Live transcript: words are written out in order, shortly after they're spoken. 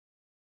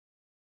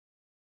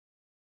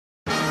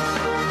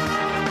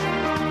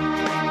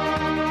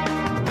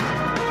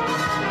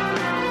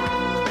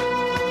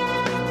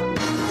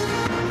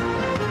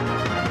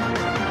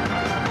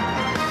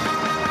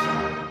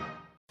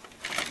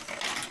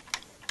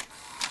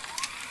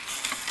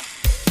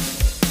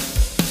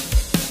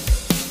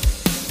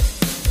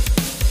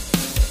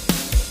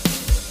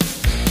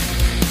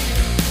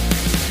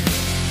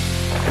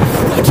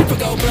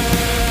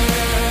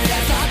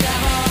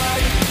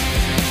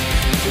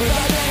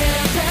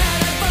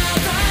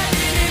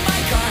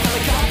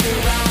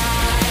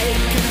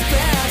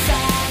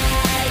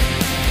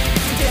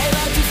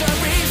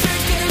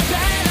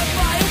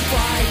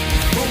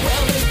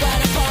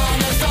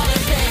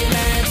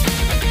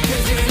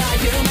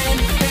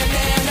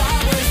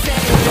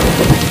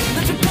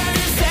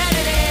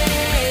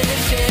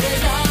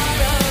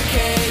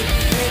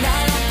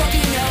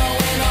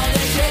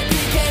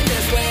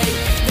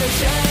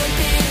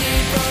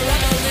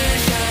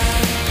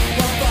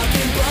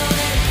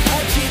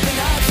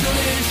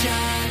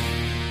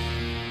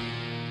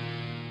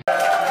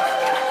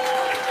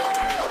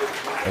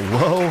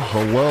Hello,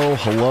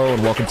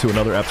 and welcome to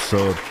another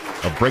episode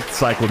of Break the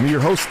Cycle with me, your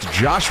host,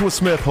 Joshua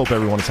Smith. Hope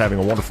everyone is having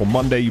a wonderful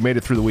Monday. You made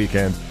it through the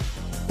weekend.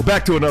 We're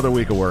back to another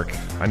week of work.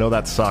 I know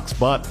that sucks,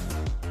 but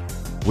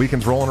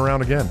weekend's rolling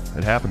around again.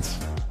 It happens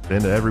the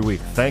end of every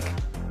week. Thank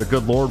the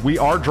good Lord. We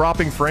are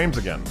dropping frames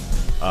again.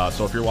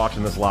 So if you're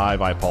watching this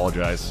live, I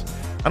apologize.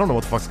 I don't know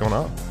what the fuck's going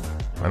on.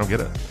 I don't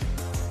get it.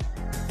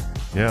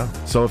 Yeah.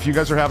 So if you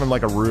guys are having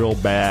like a real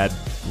bad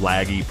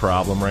laggy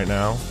problem right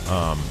now,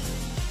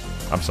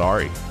 I'm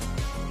sorry.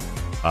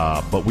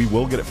 But we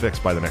will get it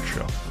fixed by the next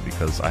show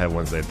because I have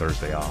Wednesday and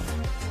Thursday off.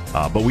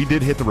 But we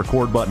did hit the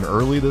record button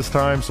early this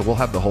time, so we'll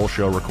have the whole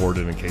show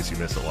recorded in case you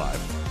miss it live,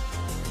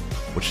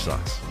 which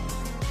sucks.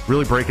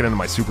 Really breaking into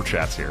my super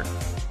chats here.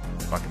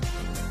 Fucking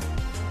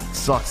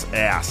sucks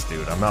ass,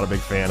 dude. I'm not a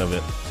big fan of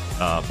it.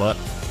 But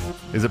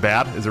is it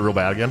bad? Is it real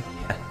bad again?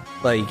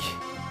 Like,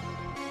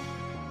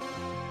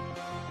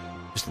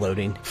 just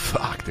loading.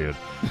 Fuck, dude.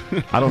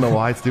 I don't know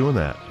why it's doing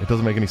that. It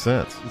doesn't make any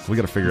sense. We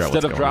got to figure out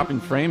what's going on. Instead of dropping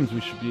frames,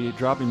 we should be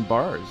dropping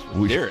bars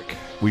with Derek.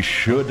 We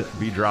should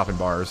be dropping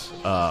bars.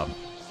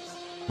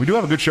 We do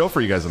have a good show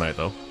for you guys tonight,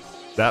 though.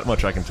 That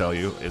much I can tell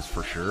you is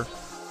for sure.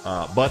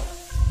 But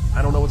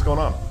I don't know what's going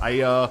on. I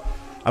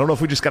don't know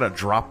if we just got to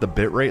drop the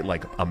bitrate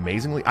like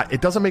amazingly. It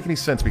doesn't make any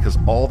sense because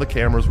all the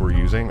cameras we're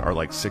using are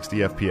like 60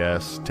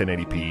 FPS,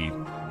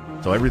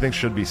 1080p. So everything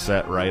should be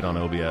set right on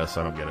OBS.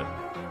 I don't get it.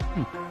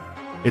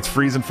 It's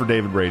freezing for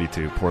David Brady,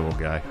 too. Poor little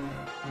guy.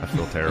 I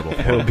feel terrible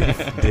for him.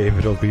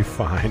 David will be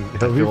fine.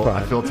 He'll be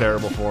fine. I feel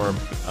terrible for him.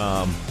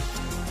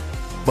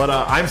 But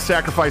I'm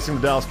sacrificing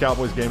the Dallas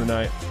Cowboys game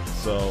tonight,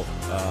 so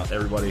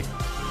everybody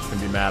can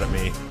be mad at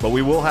me. But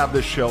we will have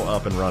this show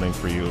up and running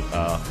for you.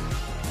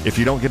 If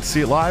you don't get to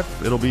see it live,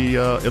 it'll be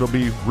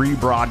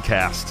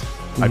rebroadcast.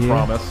 I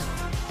promise.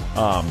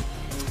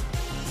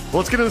 Well,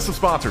 let's get into some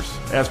sponsors.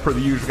 As per the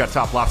usual, we've got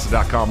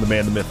TopLobster.com, the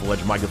man, the myth, the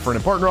legend, my good friend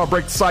and partner on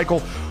Break the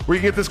Cycle, where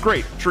you can get this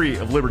great Tree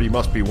of Liberty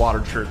Must Be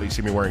Watered shirt that you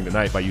see me wearing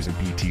tonight by using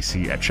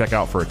BTC at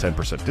checkout for a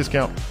 10%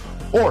 discount.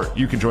 Or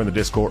you can join the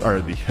Discord,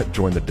 or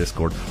join the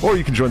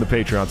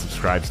Patreon,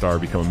 subscribe star,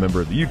 become a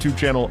member of the YouTube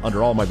channel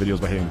under all my videos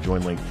by hitting the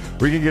join link,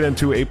 where you can get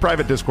into a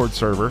private Discord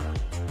server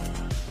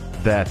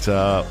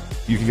that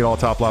you can get all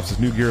Top Lobster's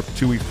new gear up to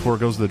 2 weeks before it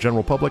goes to the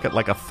general public at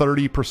like a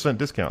 30%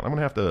 discount. I'm going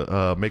to have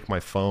to make my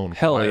phone.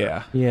 Hell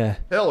yeah. Yeah.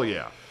 Hell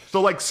yeah.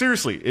 So, like,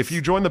 seriously, if you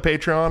join the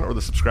Patreon or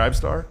the Subscribe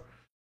Star,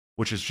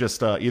 which is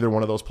just either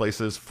one of those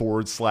places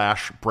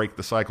 /Break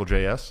the Cycle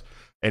JS,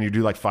 and you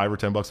do like $5 or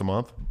 $10 a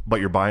month, but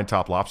you're buying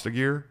Top Lobster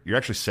gear, you're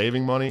actually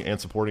saving money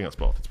and supporting us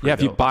both. It's pretty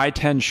if you dope. buy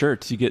 10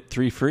 shirts, you get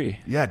 3 free.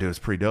 Yeah, dude, it's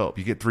pretty dope.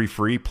 You get 3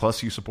 free,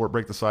 plus you support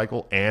Break the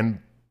Cycle and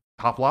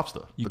Top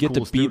Lobster. You get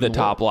to be the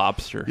top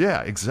lobster.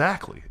 Yeah,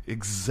 exactly.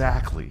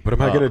 What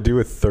am I going to do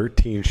with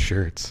 13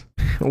 shirts?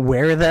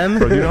 Wear them?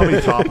 Bro, do you know how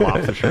many Top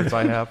Lobster shirts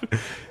I have?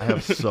 I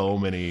have so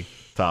many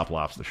Top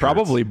Lobster shirts.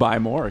 Probably buy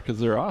more because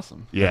they're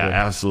awesome. Yeah,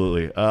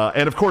 absolutely.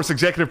 And of course,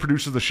 executive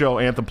producers of the show,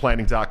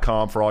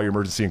 AnthemPlanning.com, for all your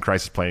emergency and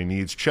crisis planning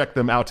needs. Check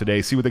them out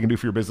today. See what they can do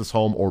for your business,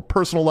 home, or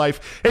personal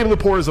life. Haven the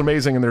Poor is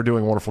amazing, and they're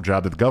doing a wonderful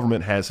job that the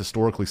government has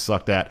historically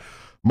sucked at.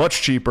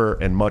 Much cheaper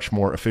and much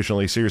more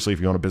efficiently. Seriously,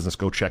 if you own a business,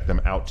 go check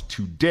them out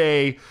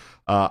today.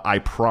 I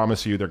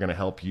promise you they're going to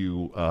help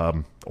you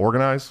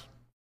organize,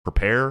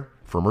 prepare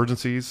for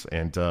emergencies,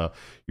 and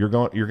you're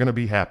going to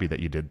be happy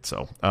that you did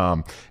so.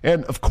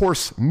 And of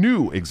course,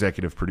 new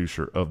executive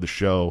producer of the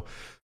show,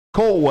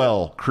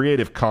 Colwell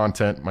Creative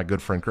Content, my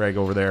good friend Craig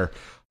over there.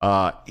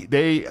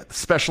 They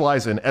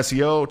specialize in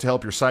SEO to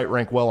help your site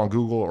rank well on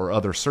Google or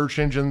other search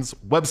engines,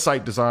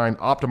 website design,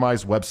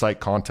 optimized website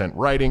content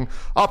writing,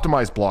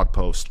 optimized blog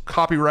post,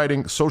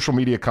 copywriting, social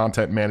media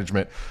content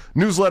management,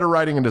 newsletter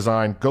writing and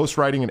design,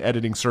 ghostwriting and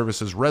editing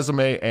services,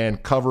 resume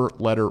and cover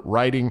letter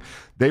writing.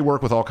 They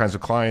work with all kinds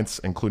of clients,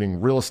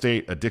 including real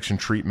estate, addiction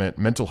treatment,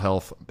 mental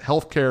health,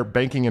 healthcare,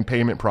 banking and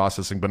payment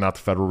processing, but not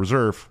the Federal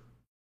Reserve.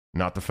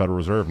 Not the Federal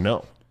Reserve,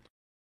 no.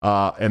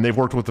 And they've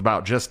worked with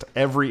about just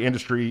every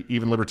industry,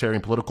 even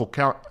libertarian political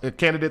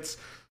candidates,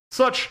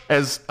 such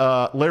as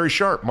Larry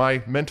Sharp,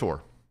 my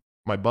mentor,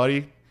 my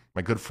buddy,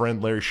 my good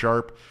friend Larry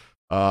Sharp,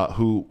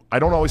 who I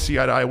don't always see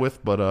eye to eye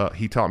with, but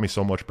he taught me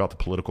so much about the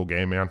political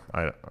game, man.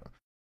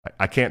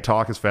 I can't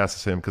talk as fast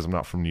as him because I'm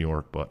not from New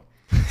York, but,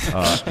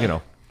 you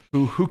know,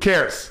 who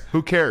cares?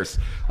 Who cares?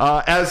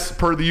 As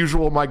per the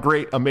usual, my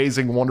great,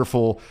 amazing,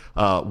 wonderful,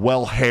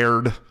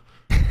 well-haired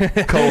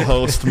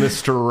co-host,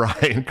 Mr.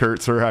 Ryan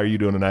Kurtzer. How are you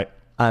doing tonight?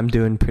 I'm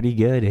doing pretty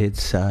good.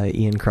 It's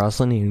Ian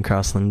Crossland,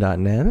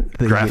 IanCrossland.net.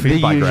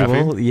 Graphing, by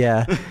usual, graphing.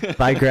 Yeah,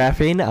 by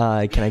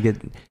graphing. Can I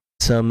get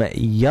some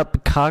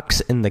yup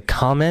cocks in the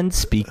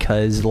comments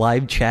because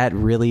live chat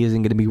really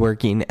isn't going to be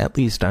working, at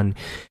least on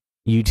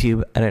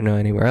YouTube. I don't know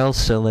anywhere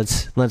else, so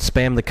let's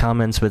spam the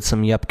comments with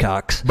some yup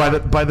cocks. By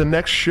the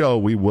next show,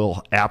 we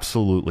will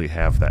absolutely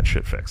have that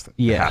shit fixed.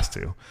 Yeah. It has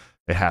to.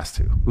 It has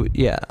to.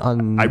 Yeah.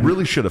 I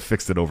really should have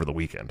fixed it over the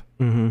weekend.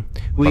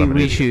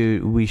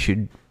 Mm-hmm.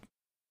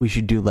 We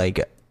should do like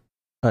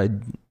a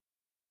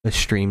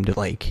stream to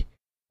like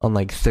on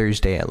like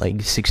Thursday at like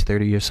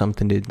 6:30 or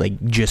something to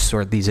like just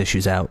sort these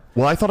issues out.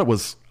 Well, I thought it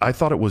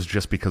was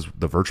just because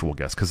the virtual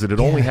guests, because it had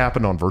only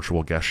happened on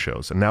virtual guest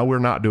shows, and now we're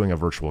not doing a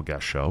virtual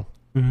guest show.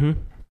 Mm-hmm.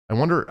 I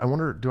wonder,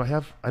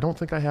 I don't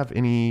think I have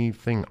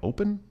anything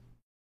open.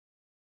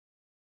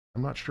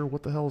 I'm not sure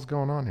what the hell is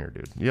going on here,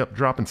 dude. Yep,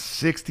 dropping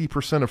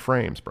 60% of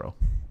frames, bro.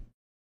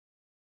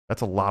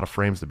 That's a lot of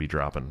frames to be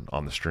dropping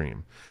on the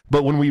stream.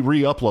 But when we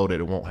re-upload it,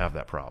 it won't have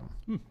that problem.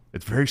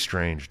 It's very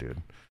strange,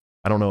 dude.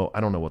 I don't know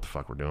what the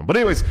fuck we're doing. But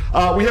anyways,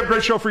 we have a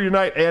great show for you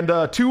tonight,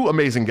 and two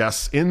amazing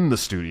guests in the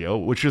studio,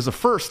 which is a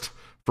first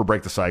for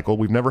Break the Cycle.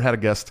 We've never had a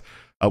guest.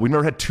 We've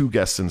never had two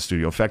guests in the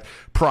studio. In fact,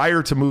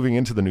 prior to moving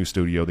into the new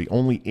studio, the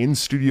only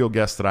in-studio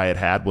guest that I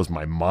had was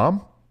my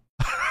mom.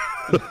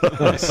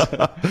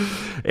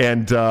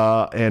 and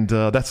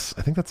that's,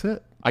 I think that's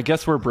it. I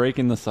guess we're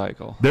breaking the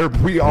cycle.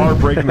 We are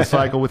breaking the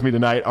cycle. With me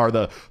tonight are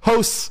the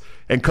hosts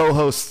and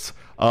co-hosts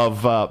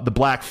of the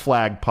Black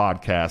Flag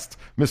podcast,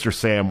 Mr.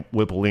 Sam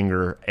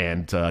Whipplinger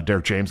and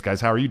Derek James.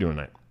 Guys, how are you doing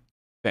tonight?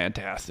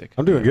 Fantastic.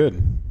 I'm doing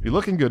good. You're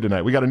looking good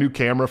tonight. We got a new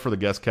camera for the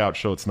guest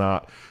couch, so it's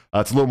not.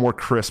 It's a little more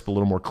crisp, a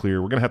little more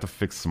clear. We're gonna have to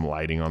fix some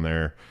lighting on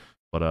there,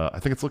 but I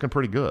think it's looking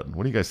pretty good.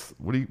 What are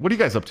you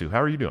guys up to?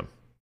 How are you doing?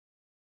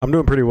 I'm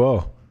doing pretty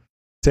well.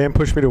 Sam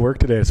pushed me to work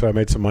today, so I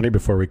made some money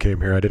before we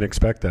came here. I didn't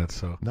expect that.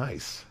 So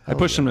nice. I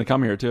pushed him to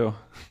come here too.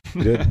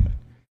 You did?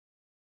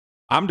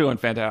 I'm doing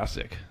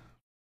fantastic.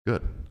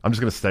 Good. I'm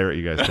just gonna stare at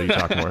you guys until you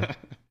talk more.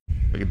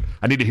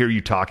 I need to hear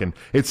you talking.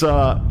 It's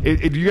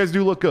you guys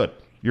do look good.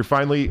 I'm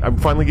finally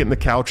getting the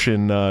couch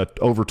in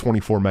over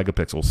 24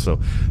 megapixels, so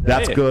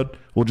that's good.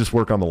 We'll just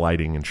work on the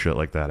lighting and shit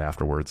like that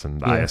afterwards,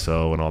 and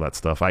ISO and all that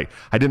stuff. I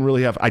didn't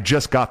really have. I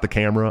just got the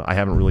camera. I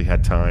haven't really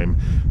had time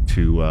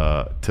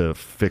to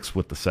fix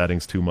with the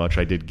settings too much.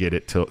 I did get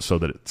it so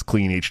that it's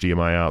clean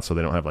HDMI out, so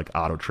they don't have like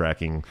auto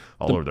tracking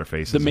all over their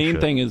faces. The main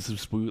thing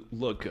is we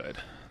look good.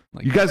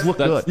 Like, you guys look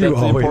good. That's the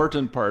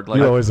important part. Like,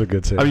 you always look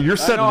good, Sam. I mean, you're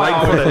sitting right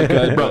in front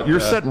of bro. You're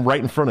sitting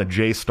right in front of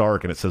Jay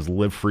Stark, and it says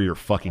 "Live free or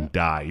fucking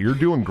die." You're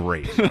doing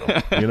great. Bro.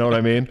 You know what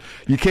I mean?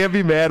 You can't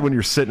be mad when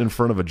you're sitting in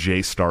front of a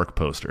Jay Stark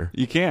poster.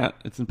 You can't.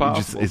 It's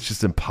impossible. It's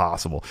just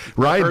impossible.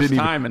 Ryan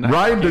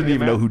didn't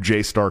even know who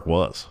Jay Stark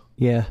was.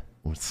 Yeah.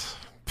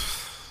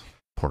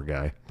 Poor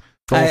guy.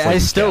 I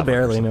still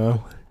barely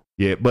know.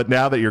 Yeah, but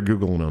now that you're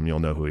Googling him,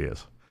 you'll know who he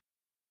is.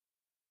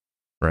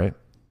 Right?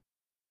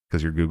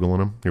 Because you're Googling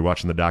him? You're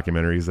watching the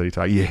documentaries that he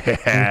talks.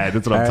 Yeah,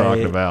 that's what I'm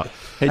talking about.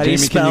 Hey,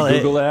 Jamie, can you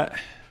Google that?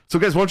 So,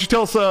 guys, why don't you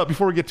tell us,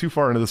 before we get too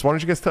far into this, why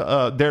don't you guys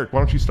Derek,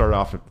 why don't you start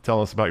off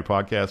telling us about your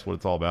podcast, what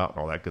it's all about, and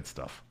all that good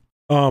stuff?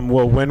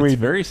 Well, it's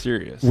very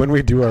serious. When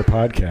we do our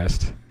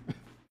podcast,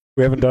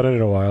 we haven't done it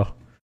in a while.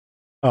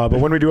 But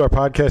when we do our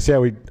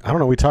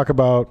podcast, we talk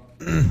about,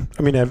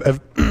 I mean,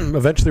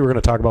 eventually we're going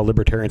to talk about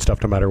libertarian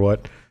stuff no matter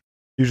what.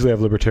 Usually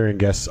have libertarian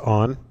guests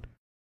on.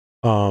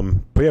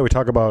 But yeah, we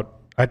talk about,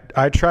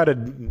 I try to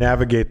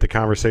navigate the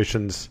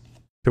conversations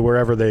to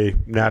wherever they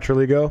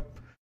naturally go,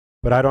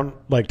 but I don't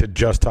like to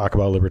just talk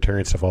about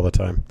libertarian stuff all the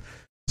time.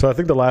 So I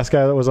think the last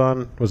guy that was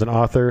on was an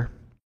author,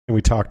 and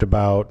we talked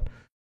about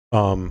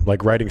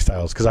like writing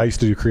styles, because I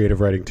used to do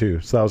creative writing too.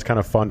 So that was kind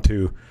of fun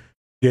to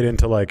get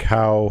into like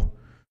how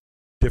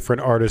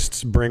different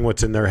artists bring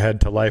what's in their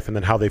head to life and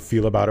then how they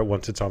feel about it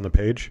once it's on the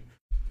page.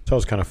 So that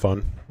was kind of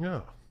fun.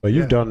 Yeah. But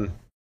you've done,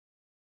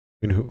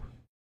 who?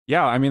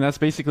 Yeah, I mean, that's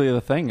basically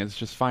the thing, is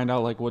just find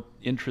out like what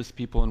interests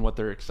people and what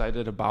they're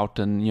excited about.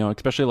 And, you know,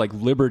 especially like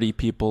liberty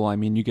people, I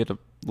mean, you get a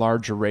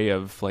large array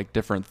of like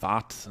different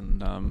thoughts,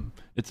 and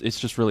it's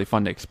just really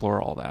fun to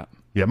explore all that.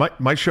 Yeah,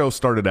 my show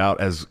started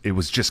out as it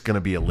was just going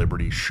to be a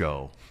liberty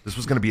show. This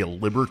was going to be a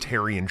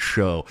libertarian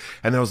show.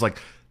 And then I was like,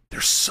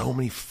 there's so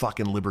many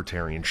fucking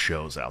libertarian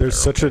shows out there. There's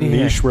such a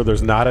niche where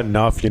there's not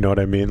enough, you know what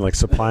I mean? Like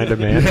supply and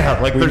demand. Yeah,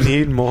 like we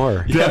need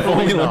more. Yeah,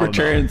 only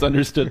libertarians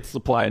understood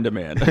supply and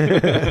demand.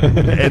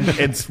 and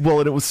it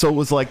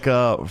was like,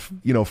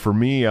 you know, for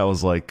me, I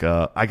was like,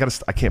 I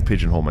can't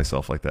pigeonhole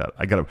myself like that.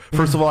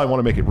 First of all, I want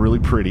to make it really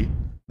pretty.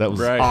 That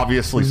was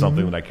obviously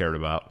something that I cared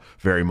about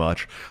very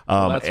much.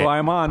 That's why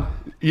I'm on.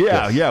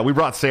 Yeah. We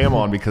brought Sam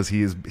on because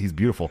he's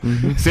beautiful.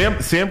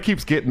 Sam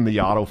keeps getting the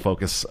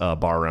autofocus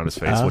bar around his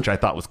face, which I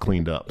thought was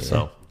cleaned up.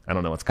 So I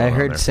don't know what's going on. I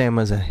heard Sam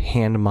was a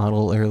hand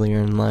model earlier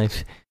in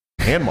life.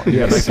 Hand model? You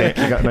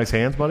got nice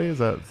hands, buddy? Is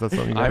that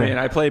something you got? I mean,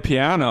 I play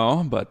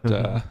piano, but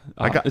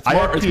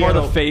it's more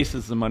the face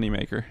is the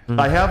moneymaker.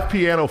 I have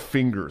piano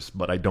fingers,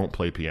 but I don't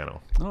play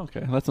piano. Oh,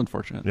 okay, that's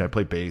unfortunate. Yeah, I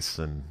play bass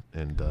and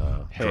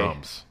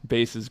drums.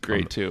 Bass is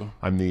great too.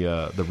 I'm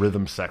the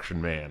rhythm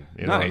section man.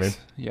 You know what I mean?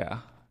 Yeah,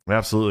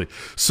 absolutely.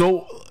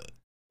 So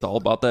it's all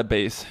about that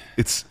bass.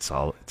 It's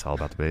all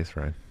about the bass,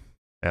 right?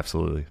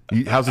 Absolutely.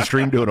 How's the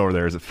stream doing over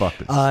there? Is it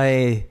fucked?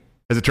 Has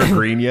it turned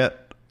green yet?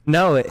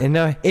 No,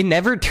 it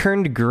never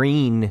turned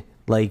green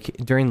like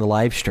during the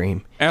live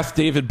stream. Ask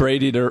David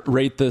Brady to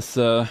rate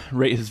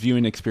his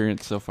viewing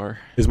experience so far.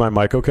 Is my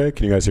mic okay?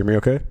 Can you guys hear me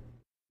okay?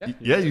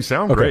 Yeah, you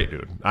sound great,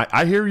 dude.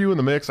 I hear you in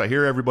the mix. I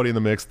hear everybody in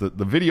the mix. The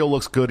video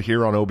looks good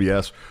here on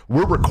OBS.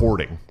 We're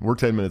recording. We're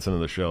 10 minutes into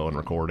the show and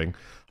recording.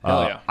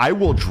 Hell yeah. I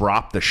will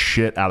drop the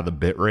shit out of the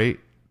bit rate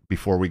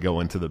before we go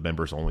into the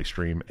members only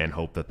stream and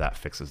hope that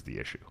fixes the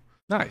issue.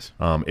 Nice.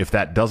 If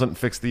that doesn't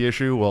fix the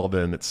issue, well,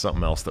 then it's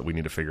something else that we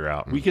need to figure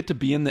out. We get to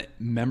be in the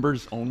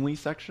members only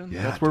section.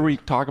 Yeah, That's where we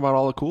talk about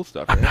all the cool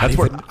stuff. Right? That's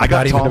where I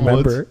got Tom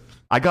Woods.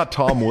 I got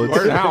Tom Woods.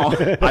 Or now.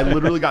 I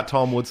literally got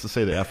Tom Woods to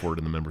say the F word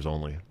in the members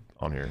only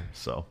on here.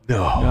 So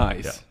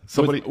Nice. Yeah.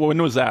 Somebody.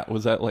 When was that?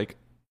 Was that like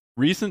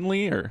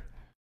recently or?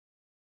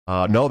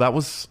 No, that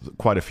was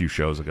quite a few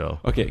shows ago.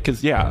 Okay,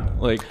 because he that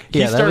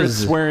started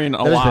was- swearing a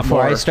That was lot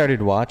before more. I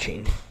started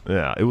watching.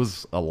 Yeah, it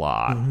was a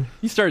lot.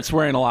 He started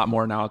swearing a lot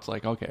more. Now it's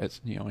like, okay, it's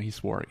he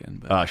swore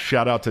again. But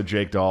Shout out to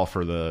Jake Dahl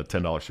for the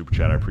 $10 super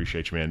chat. I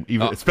appreciate you, man.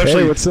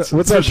 Especially Hey,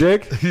 what's up,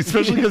 Jake?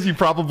 Especially because you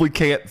probably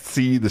can't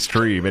see the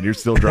stream and you're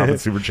still dropping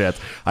super chats.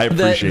 I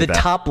appreciate The that.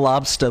 Top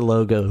Lobster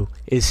logo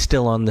is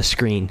still on the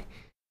screen.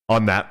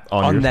 on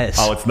yours? this.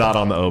 Oh, it's not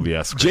on the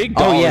OBS screen. Jake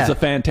Dahl yeah. is a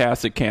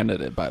fantastic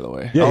candidate, by the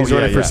way. Yeah, Oh, he's yeah,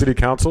 running for yeah. city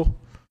council.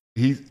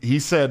 He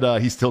said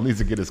he still needs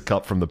to get his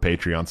cup from the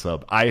Patreon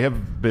sub. I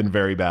have been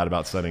very bad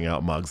about sending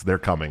out mugs. They're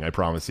coming, I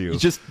promise you.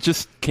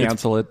 Just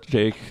cancel it,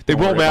 Jake. It Don't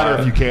won't worry matter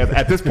about if you can't.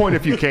 At this point,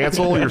 if you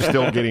cancel, you're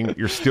still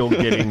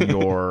getting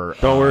your.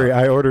 Don't worry,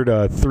 I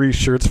ordered 3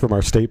 shirts from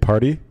our state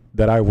party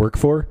that I work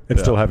for and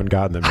still haven't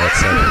gotten them yet.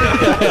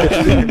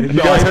 So you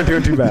guys aren't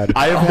doing too bad.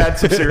 I have had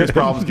some serious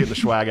problems getting the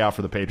swag out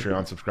for the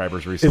Patreon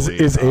subscribers recently.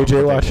 Is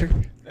AJ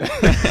watching?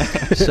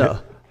 So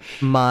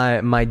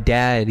my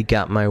dad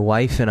got my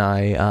wife and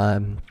I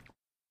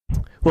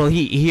well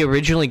he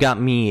originally got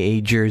me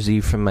a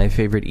jersey from my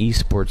favorite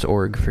esports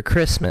org for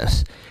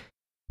Christmas,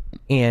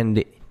 and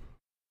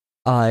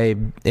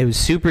it was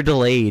super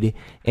delayed,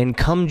 and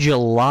come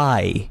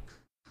July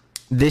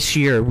this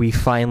year we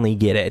finally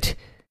get it.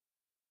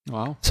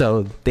 Wow.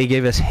 So they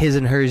gave us his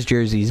and hers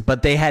jerseys,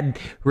 but they had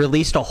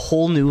released a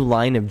whole new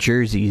line of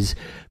jerseys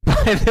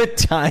by the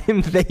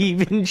time they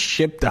even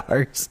shipped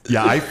ours.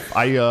 Yeah,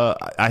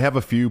 I have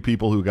a few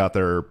people who got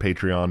their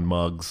Patreon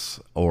mugs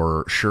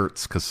or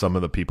shirts because some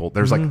of the people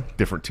there's like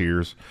different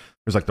tiers.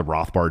 There's like the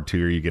Rothbard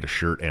tier, you get a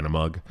shirt and a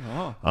mug.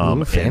 Oh.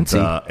 Ooh, fancy.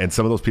 And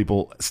some of those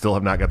people still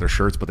have not got their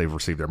shirts, but they've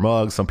received their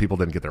mugs. Some people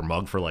didn't get their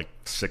mug for like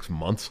 6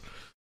 months.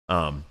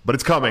 But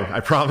it's coming, I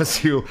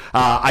promise you.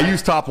 I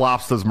use Top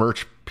Lobster's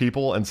merch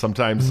people, and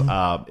sometimes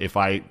if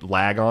I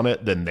lag on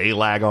it, then they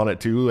lag on it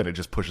too, and it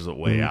just pushes it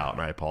way out.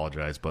 And I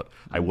apologize, but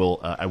I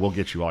will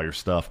get you all your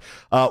stuff.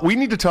 We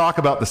need to talk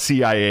about the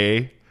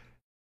CIA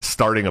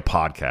starting a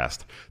podcast.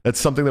 That's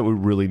something that we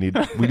really need.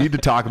 We need to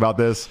talk about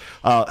this.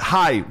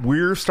 Hi,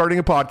 we're starting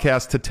a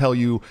podcast to tell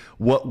you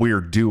what we're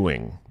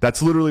doing.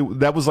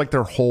 That was like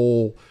their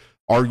whole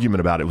argument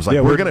about it. It was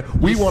like,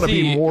 we want to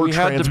be more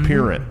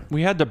transparent.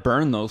 We had to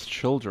burn those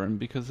children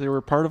because they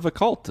were part of a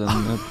cult,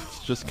 and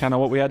that's just kind of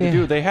what we had to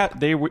do.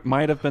 They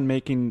might have been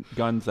making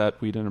guns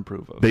that we didn't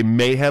approve of. They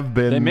may have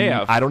been. They may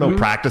have. I don't know.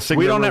 Practicing.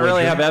 We their don't really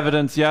religion. have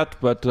evidence yet,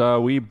 but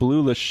we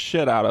blew the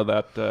shit out of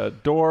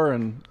that door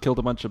and killed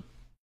a bunch of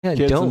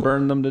kids and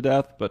burned them to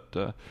death. But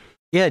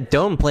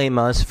don't blame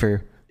us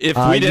for. If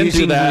we didn't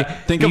do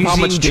that, think of how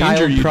much danger child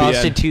you'd be in.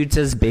 prostitutes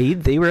as bait.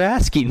 They were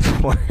asking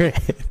for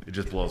it. It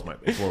just blows my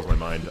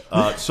mind.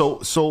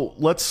 So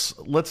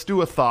let's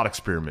do a thought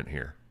experiment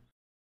here.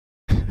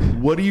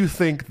 What do you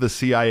think the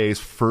CIA's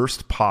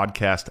first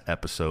podcast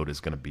episode is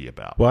going to be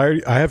about? Well,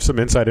 I have some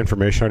inside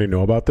information I already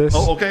know about this.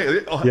 Oh,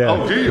 okay. Yeah,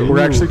 Oh, do you? we're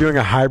actually doing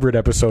a hybrid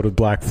episode of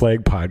Black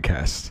Flag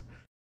Podcast.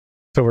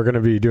 So we're going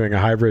to be doing a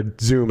hybrid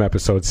Zoom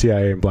episode,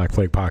 CIA and Black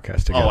Flag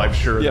Podcast together. Oh, I'm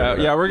sure.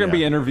 Yeah, we're gonna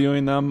be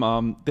interviewing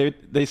them.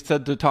 They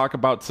said to talk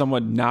about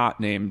someone not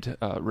named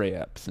Ray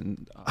Epps,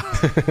 and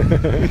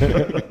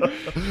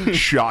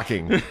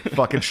Shocking,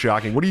 fucking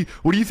shocking. What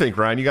do you think,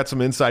 Ryan? You got some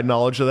inside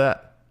knowledge of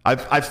that?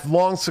 I've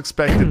long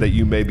suspected that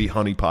you may be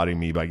honeypotting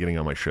me by getting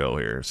on my show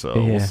here, so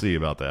we'll see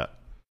about that.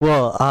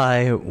 Well,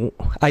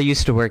 I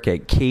used to work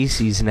at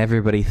Casey's, and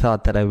everybody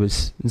thought that I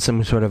was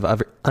some sort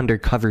of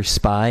undercover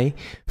spy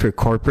for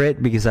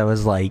corporate because I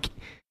was like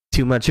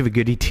too much of a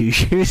goody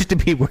two-shoes to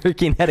be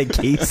working at a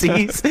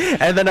Casey's.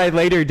 And then I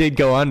later did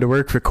go on to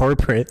work for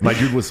corporate. My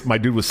dude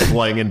was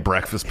slanging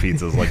breakfast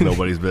pizzas like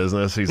nobody's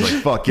business. He's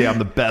like, "Fuck yeah, I'm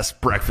the best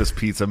breakfast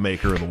pizza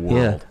maker in the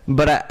world." Yeah,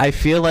 but I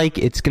feel like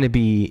it's gonna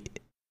be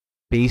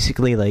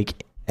basically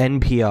like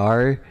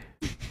NPR,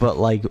 but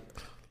like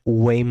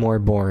way more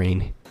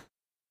boring.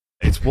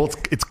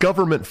 It's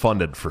government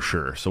funded for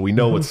sure, so we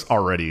know it's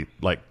already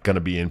like going to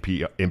be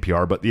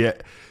NPR. But yeah,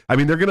 I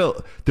mean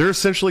they're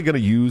essentially going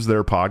to use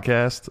their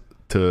podcast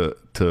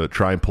to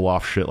try and pull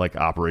off shit like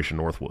Operation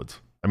Northwoods.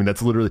 I mean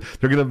that's literally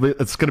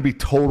it's going to be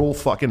total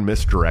fucking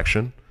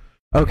misdirection.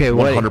 Okay,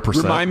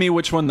 100%. remind me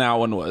which one that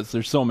one was.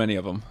 There's so many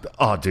of them.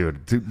 Oh, dude,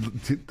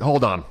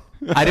 hold on.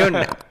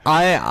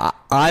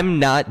 I'm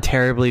not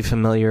terribly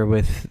familiar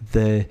with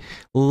the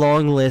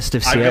long list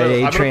of CIA I'm gonna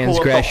pull up the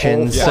whole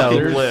transgressions. fucking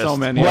So list. so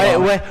many.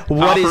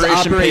 what is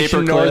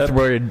Operation Paperclip.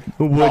 Northwood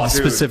dude.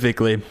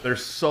 specifically?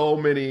 There's so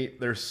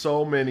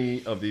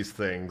many of these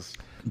things.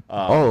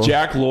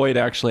 Jack Lloyd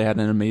actually had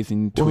an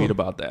amazing tweet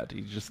about that.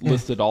 He just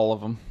listed all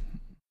of them.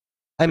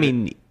 I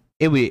mean,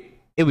 it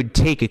would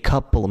take a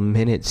couple of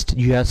minutes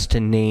just to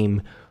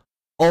name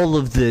all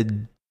of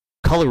the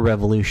color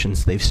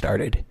revolutions they've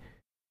started.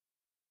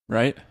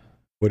 Right?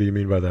 What do you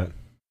mean by that?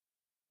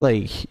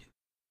 Like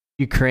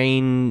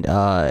Ukraine,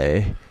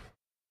 I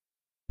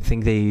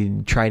think they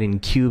tried in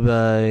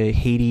Cuba,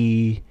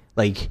 Haiti,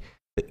 like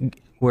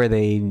where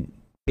they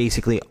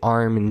basically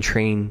arm and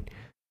train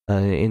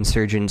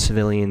insurgent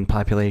civilian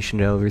population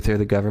to overthrow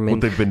the government.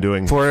 What they've been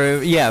doing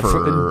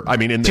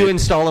to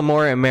install a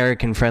more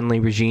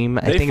American-friendly regime.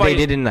 I think they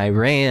did in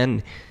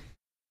Iran.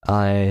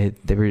 They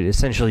were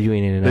essentially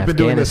doing it in They've Afghanistan.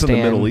 been doing this in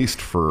the Middle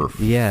East for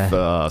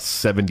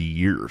 70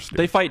 years. Dude.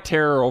 They fight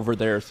terror over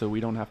there, so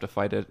we don't have to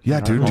fight it. Yeah,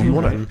 dude. Do you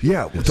want to?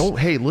 Yeah. Don't.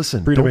 Hey,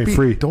 listen.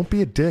 Don't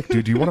be a dick,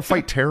 dude. Do you want to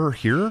fight terror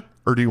here,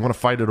 or do you want to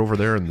fight it over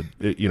there in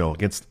the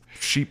against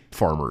sheep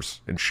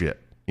farmers and shit?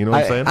 You know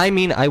what I'm saying? I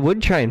mean, I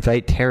would try and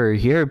fight terror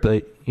here,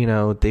 but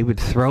they would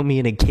throw me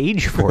in a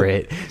cage for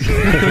it.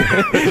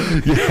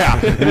 Yeah,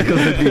 because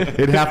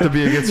it'd have to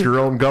be against your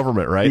own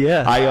government, right?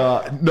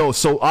 Yeah. No.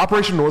 So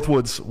Operation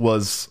Northwoods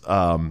was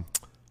I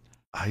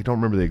don't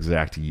remember the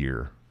exact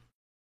year,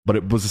 but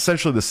it was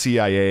essentially the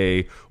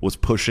CIA was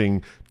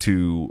pushing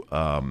to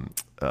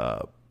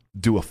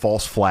do a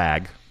false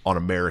flag on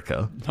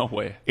America. No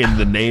way. In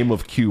the name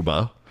of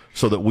Cuba.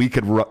 So that we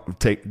could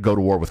go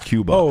to war with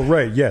Cuba. Oh,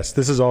 right. Yes,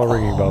 this is all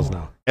ringing bells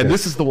now. And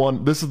yes. this is the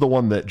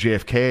one that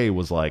JFK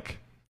was like.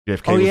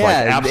 Oh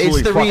yeah,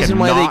 absolutely it's the reason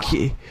why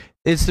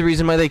it's the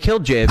reason why they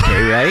killed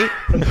JFK, right?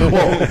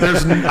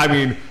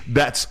 Well,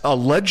 that's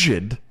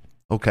alleged.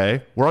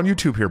 Okay, we're on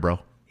YouTube here, bro.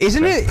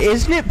 Isn't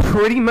it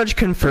pretty much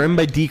confirmed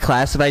by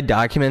declassified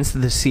documents that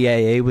the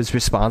CIA was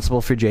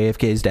responsible for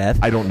JFK's death?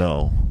 I don't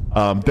know.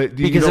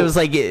 Because it was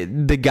like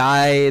the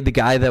guy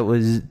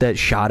that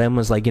shot him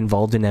was like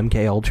involved in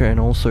MK Ultra and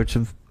all sorts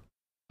of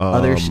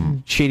other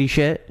shitty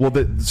shit. Well,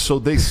 so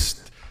they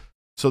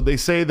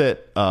say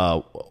that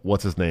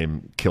what's his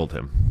name killed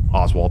him,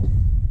 Oswald.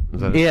 Is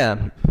that it?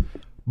 Yeah,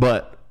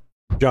 but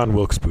John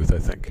Wilkes Booth, I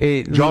think.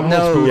 John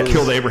Wilkes Booth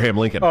killed Abraham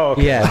Lincoln. Oh,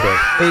 okay. Yeah,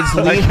 okay. it's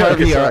Lee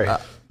Harvey.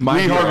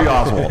 Lee Harvey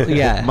Oswald.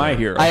 Yeah, my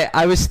hero.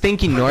 I was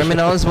thinking Norman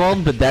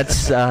Oswald, but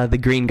that's the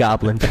Green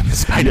Goblin from the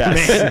Spider-Man.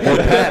 Yes. Or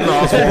Patton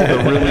Oswald,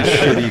 the really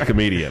shitty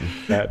comedian.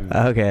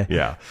 Okay.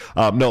 Yeah.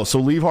 No, so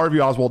Lee Harvey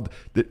Oswald,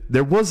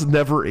 there was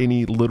never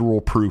any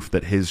literal proof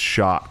that his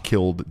shot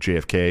killed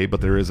JFK,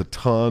 but there is a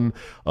ton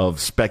of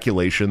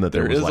speculation that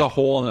there was a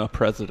hole in the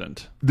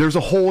president. There's a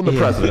hole in the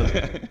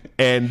president.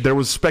 And there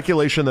was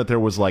speculation that there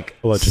was like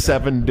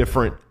 7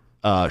 different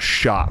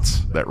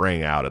shots that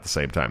rang out at the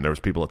same time. There was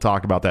people that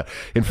talked about that.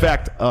 In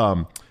fact,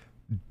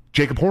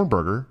 Jacob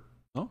Hornberger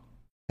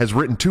has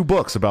written 2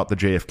 books about the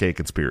JFK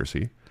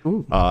conspiracy.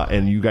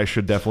 And you guys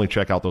should definitely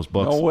check out those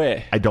books. No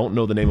way. I don't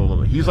know the name of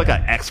them. He's like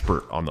an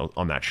expert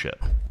on that shit.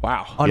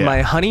 Wow. On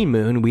my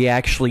honeymoon, we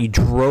actually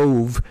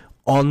drove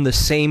on the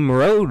same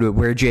road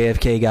where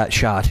JFK got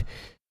shot.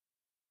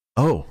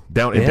 Oh,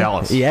 down in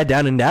Dallas. Yeah,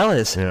 down in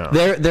Dallas. Yeah.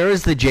 There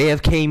is the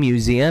JFK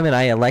Museum, and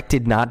I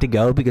elected not to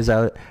go because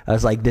I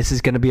was like, this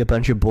is going to be a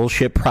bunch of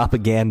bullshit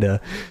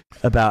propaganda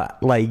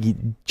about like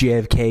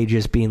JFK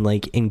just being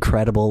like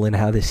incredible and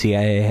how the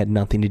CIA had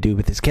nothing to do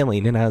with his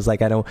killing. And I was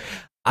like, I don't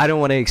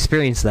want to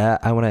experience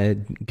that. I want to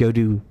go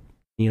do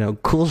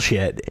cool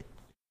shit.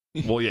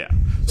 Well, yeah.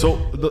 So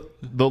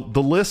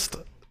the list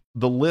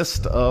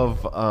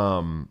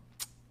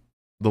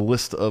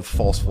of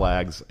false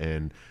flags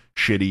and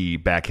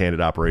shitty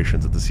backhanded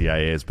operations that the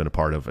CIA has been a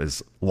part of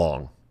is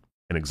long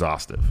and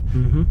exhaustive.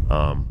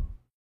 Mm-hmm.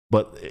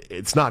 But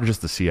it's not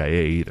just the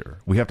CIA either.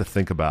 We have to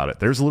think about it.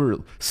 There's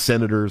literally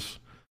senators,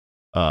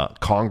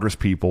 Congress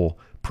people,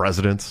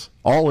 presidents,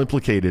 all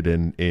implicated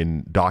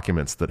in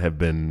documents that have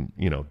been,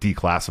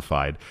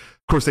 declassified.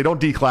 Of course, they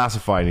don't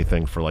declassify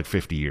anything for like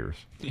 50 years.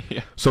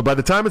 Yeah. So by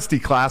the time it's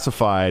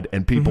declassified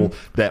and people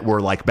that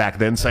were like back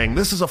then saying,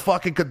 this is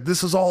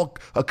all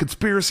a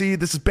conspiracy,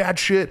 this is bad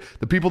shit.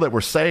 The people that were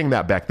saying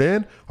that back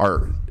then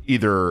are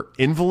either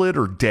invalid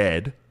or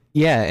dead.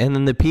 Yeah. And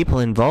then the people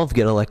involved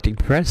get elected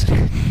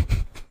president.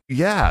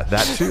 Yeah,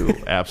 that too.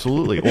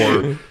 Absolutely.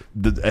 Or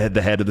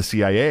the head of the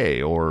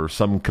CIA or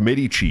some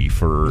committee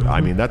chief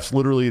I mean, that's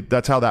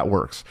how that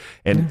works.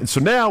 And so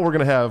now we're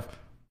going to have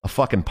a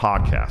fucking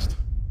podcast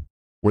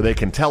where they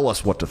can tell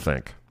us what to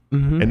think.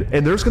 Mm-hmm.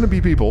 And there's going to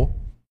be people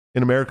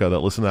in America that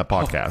listen to that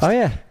podcast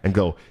and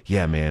go,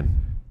 yeah,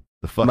 man,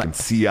 the fucking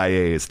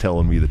CIA is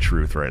telling me the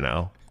truth right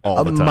now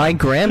all the time. My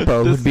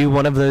grandpa would be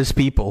one of those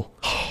people.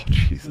 Oh,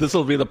 Jesus. This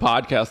will be the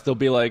podcast. They'll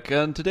be like,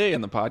 and today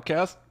in the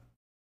podcast,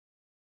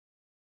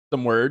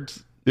 some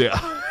words. Yeah.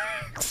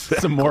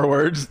 Some more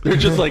words. They're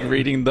just like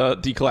reading the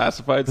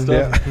declassified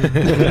stuff.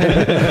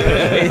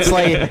 It's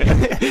like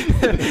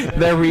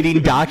they're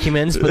reading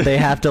documents, but they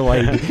have to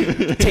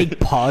like take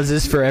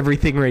pauses for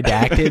everything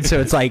redacted. So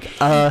it's like,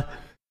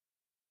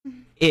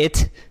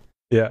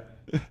 Yeah.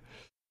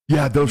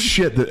 Yeah, those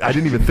shit that I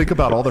didn't even think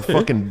about, all the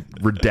fucking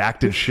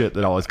redacted shit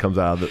that always comes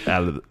out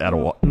of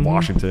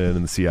Washington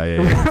and the CIA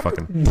and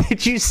fucking.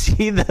 Did you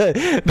see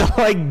the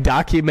like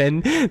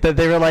document that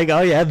they were like,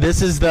 oh yeah,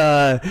 this is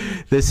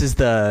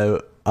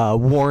the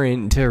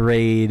warrant to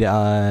raid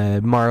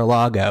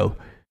Mar-a-Lago,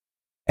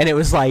 and it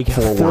was like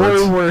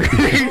four words.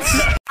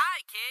 Hi,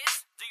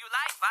 kids. Do you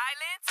like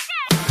violence?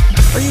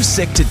 Are you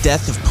sick to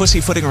death of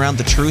pussyfooting around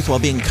the truth while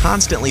being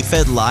constantly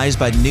fed lies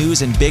by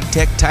news and big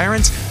tech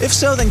tyrants? If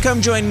so, then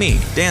come join me,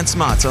 Dan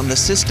Smots, on The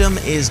System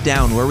Is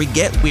Down, where we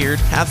get weird,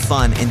 have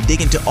fun, and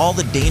dig into all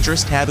the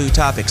dangerous taboo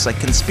topics like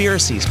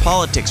conspiracies,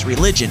 politics,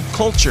 religion,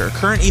 culture,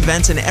 current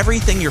events, and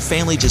everything your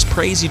family just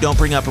prays you don't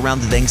bring up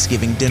around the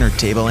Thanksgiving dinner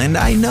table. And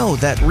I know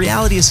that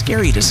reality is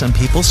scary to some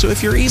people, so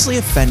if you're easily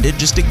offended,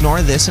 just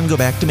ignore this and go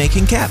back to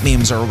making cat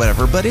memes or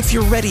whatever. But if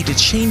you're ready to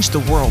change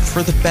the world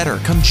for the better,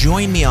 come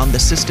join me on The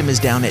System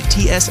Is Down at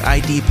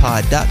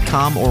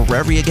tsidpod.com or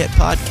wherever you get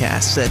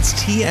podcasts. That's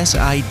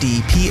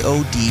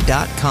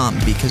tsidpod.com,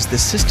 because the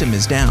system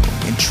is down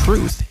and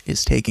truth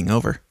is taking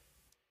over.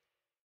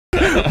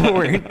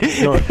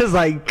 It's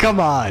like, come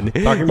on.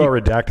 Talking about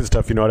redacted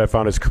stuff, you know what I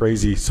found is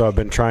crazy? So I've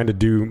been trying to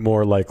do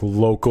more like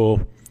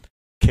local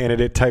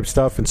candidate type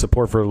stuff and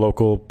support for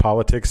local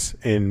politics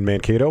in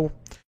Mankato.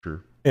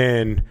 Sure.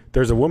 And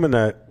there's a woman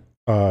that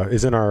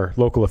is in our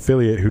local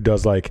affiliate who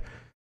does like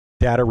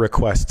data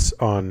requests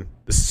on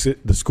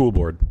the school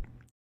board.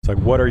 It's like,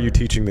 what are you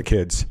teaching the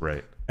kids?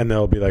 Right. And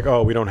they'll be like,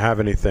 oh, we don't have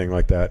anything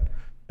like that.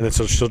 And then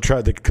so she'll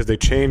try, because they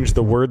change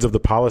the words of the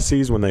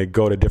policies when they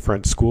go to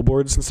different school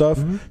boards and stuff.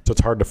 Mm-hmm. So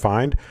it's hard to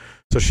find.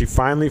 So she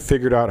finally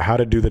figured out how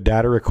to do the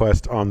data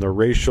request on the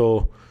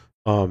racial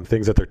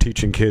things that they're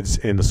teaching kids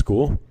in the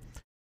school.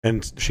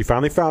 And she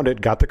finally found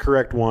it, got the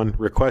correct one,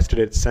 requested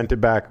it, sent it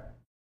back.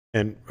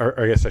 And or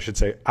I guess I should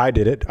say I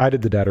did it. I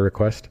did the data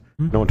request.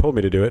 Mm-hmm. No one told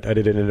me to do it. I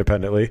did it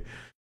independently.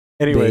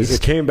 Anyways,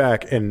 it came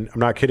back, and I'm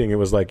not kidding. It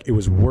was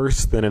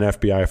worse than an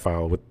FBI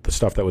file with the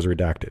stuff that was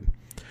redacted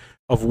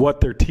of what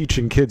they're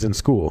teaching kids in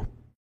school.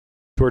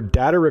 So we're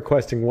data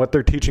requesting what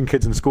they're teaching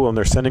kids in school, and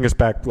they're sending us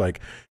back like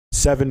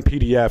 7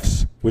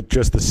 PDFs with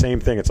just the same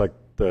thing. It's like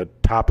the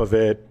top of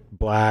it,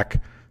 black,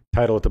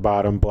 title at the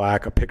bottom,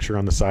 black, a picture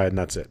on the side, and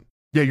that's it.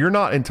 Yeah, you're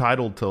not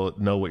entitled to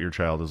know what your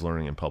child is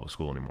learning in public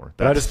school anymore.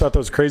 But I just thought that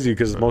was crazy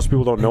because most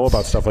people don't know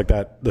about stuff like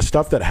that. The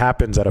stuff that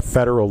happens at a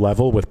federal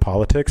level with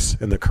politics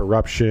and the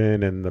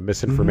corruption and the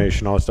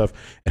misinformation, all that stuff,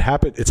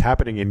 it's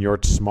happening in your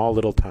small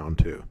little town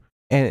too.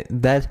 And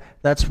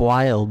that's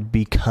wild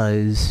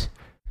because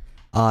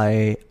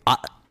we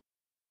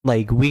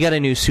got a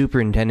new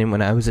superintendent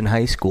when I was in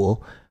high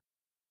school.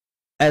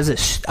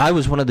 I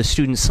was one of the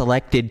students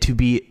selected to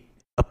be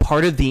a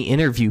part of the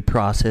interview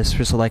process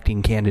for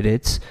selecting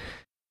candidates.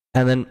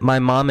 And then my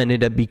mom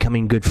ended up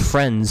becoming good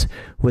friends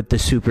with the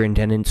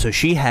superintendent, so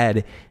she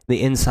had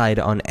the inside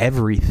on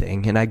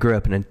everything. And I grew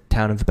up in a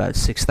town of about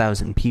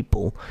 6,000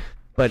 people.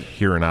 But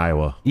here in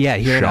Iowa. Yeah,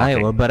 here Shocking. in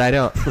Iowa, but I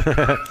don't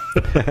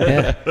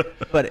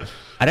but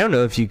I don't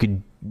know if you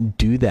could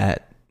do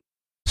that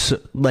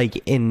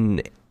like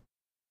in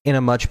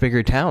a much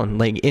bigger town.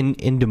 Like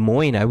in Des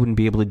Moines, I wouldn't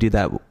be able to do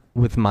that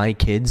with my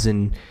kids.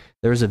 And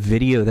there was a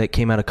video that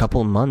came out a couple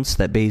of months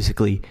that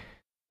basically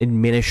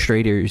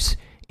administrators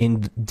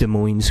in Des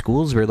Moines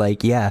schools were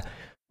like, yeah,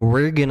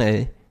 we're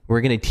gonna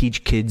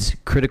teach kids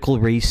critical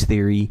race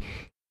theory,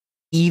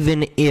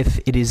 even if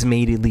it is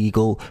made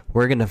illegal.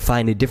 We're gonna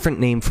find a different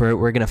name for it.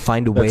 We're gonna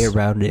find a way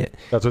around it.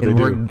 That's what and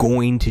they we're do.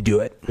 going to do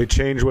it. They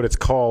change what it's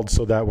called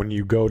so that when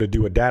you go to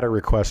do a data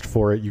request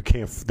for it,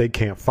 they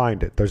can't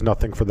find it. There's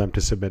nothing for them to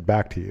submit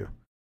back to you.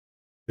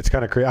 It's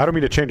kind of crazy. I don't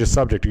mean to change the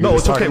subject. No,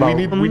 it's okay.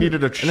 We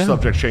needed a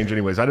subject change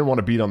anyways. I didn't want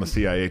to beat on the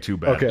CIA too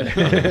bad. Okay.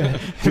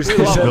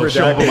 They'll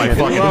show up on my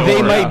fucking They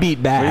door. might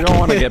beat back. We don't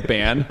want to get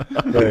banned.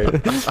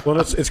 Right. Well,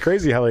 it's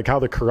crazy how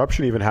the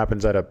corruption even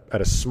happens at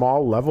a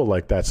small level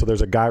like that. So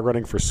there's a guy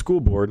running for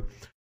school board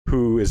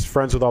who is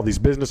friends with all these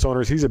business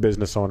owners. He's a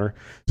business owner.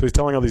 So he's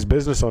telling all these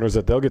business owners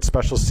that they'll get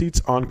special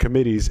seats on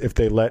committees if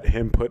they let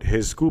him put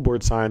his school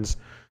board signs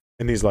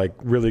in these like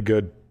really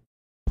good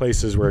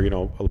places where,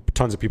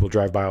 tons of people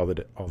drive by all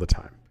the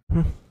time.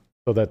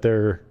 So that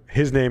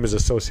his name is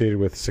associated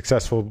with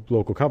successful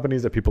local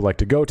companies that people like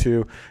to go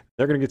to.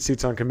 They're going to get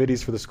seats on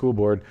committees for the school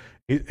board.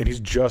 And he's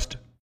just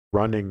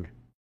running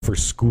for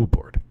school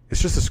board.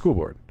 It's just a school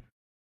board.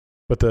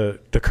 But the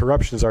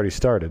corruption has already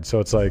started. So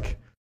it's like,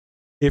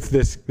 if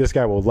this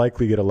guy will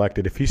likely get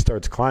elected, if he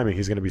starts climbing,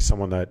 he's going to be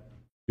someone that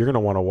you're going to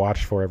want to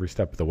watch for every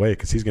step of the way,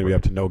 because he's going to be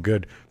up to no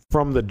good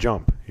from the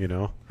jump,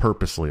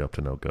 Purposely up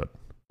to no good.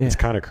 Yeah. It's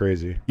kind of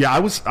crazy. Yeah, I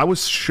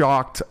was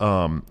shocked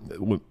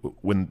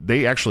when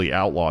they actually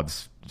outlawed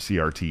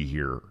CRT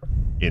here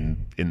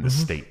in the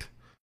state.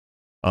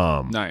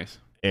 Nice.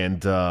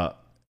 And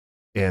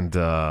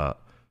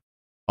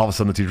all of a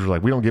sudden the teachers were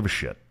like, we don't give a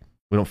shit.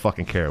 We don't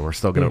fucking care. We're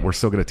still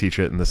gonna teach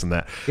it and this and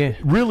that. Yeah.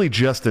 Really,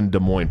 just in Des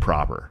Moines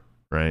proper,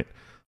 right?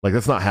 Like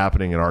that's not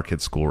happening in our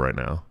kids' school right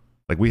now.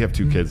 Like we have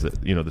 2 kids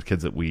that the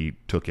kids that we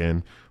took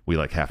in, we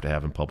like have to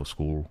have in public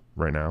school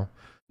right now,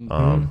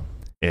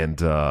 and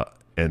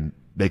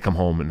they come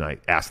home and I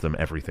ask them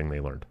everything they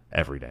learned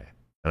every day,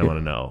 and I want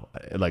to know,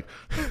 like.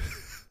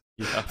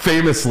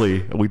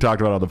 Famously, we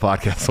talked about it on the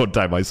podcast one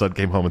time. My son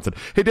came home and said,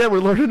 "Hey, Dad, we're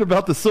learning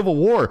about the Civil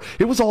War.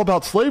 It was all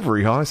about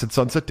slavery, huh?" I said,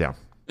 "Son, sit down.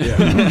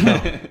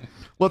 Yeah.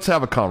 Let's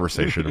have a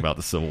conversation about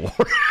the Civil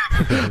War."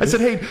 I said,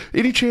 "Hey, by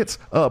any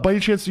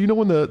chance, do you know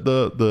when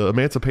the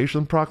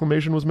Emancipation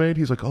Proclamation was made?"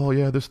 He's like, "Oh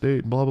yeah, this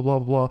date, blah blah blah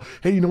blah."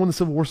 "Hey, you know when the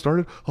Civil War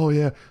started?" "Oh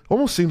yeah."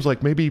 Almost seems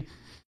like maybe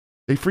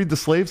they freed the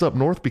slaves up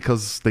north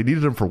because they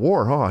needed them for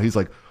war, huh? He's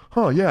like,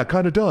 "Huh, yeah, it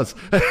kind of does."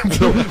 And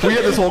so we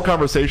had this whole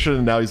conversation,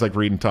 and now he's like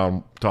reading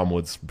Tom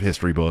Wood's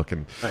history book,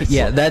 and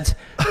Yeah, that's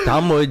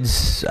Tom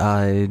Wood's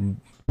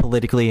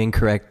politically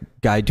incorrect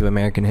guide to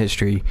American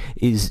history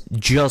is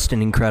just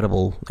an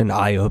incredible and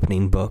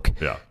eye-opening book.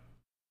 Yeah.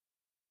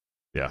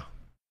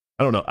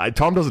 I don't know.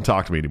 Tom doesn't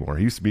talk to me anymore.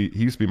 He used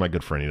to be my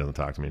good friend. He doesn't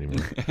talk to me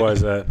anymore. Why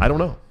is that? I don't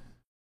know.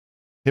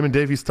 Him and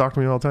Dave used to talk to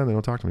me all the time. They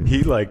don't talk to me anymore.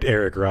 He liked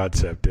Eric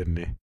Rodsep, didn't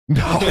he?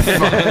 No,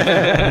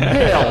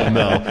 hell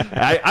no.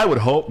 I would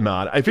hope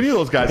not. If any of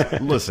those guys,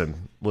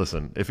 listen.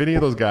 If any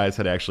of those guys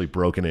had actually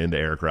broken into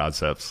Eric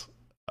Rodsep's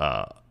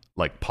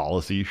like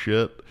policy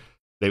shit,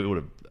 they would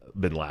have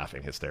been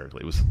laughing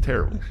hysterically. It was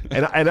terrible.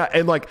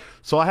 And like,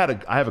 so I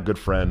have a good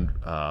friend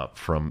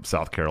from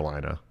South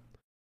Carolina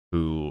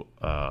who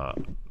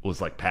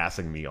was like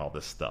passing me all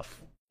this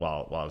stuff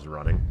while I was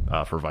running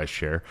for vice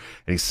chair,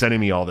 and he's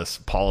sending me all this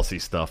policy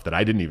stuff that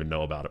I didn't even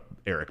know about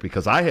Eric,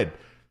 because I had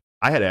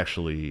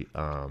actually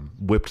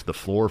whipped the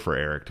floor for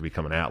Eric to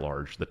become an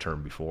at-large the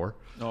term before.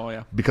 Oh,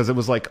 yeah. Because it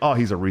was like, oh,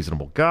 he's a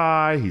reasonable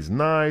guy. He's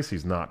nice.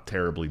 He's not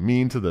terribly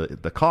mean to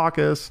the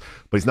caucus,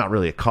 but he's not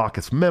really a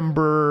caucus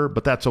member.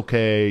 But that's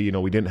okay. You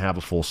know, we didn't have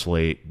a full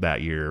slate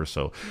that year,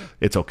 so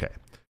it's okay.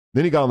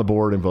 Then he got on the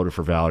board and voted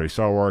for Valerie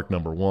Sarwark,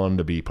 #1,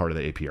 to be part of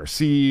the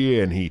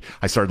APRC. And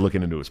I started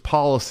looking into his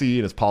policy,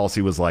 and his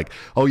policy was like,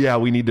 oh yeah,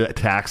 we need to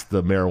tax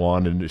the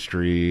marijuana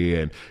industry,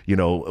 and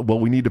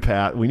we need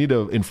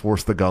to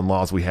enforce the gun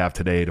laws we have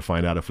today to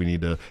find out if we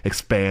need to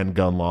expand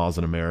gun laws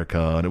in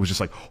America. And it was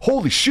just like,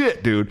 holy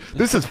shit, dude,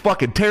 this is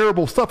fucking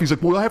terrible stuff. He's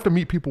like, well, I have to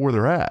meet people where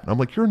they're at. And I'm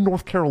like, you're in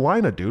North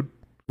Carolina, dude.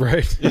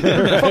 Right.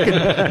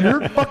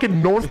 You're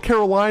fucking North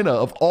Carolina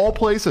of all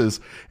places,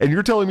 and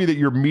you're telling me that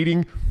you're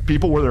meeting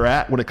people where they're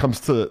at when it comes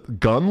to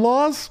gun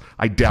laws?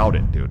 I doubt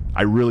it, dude.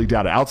 I really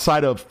doubt it.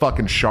 Outside of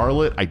fucking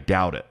Charlotte, I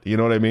doubt it. You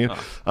know what I mean?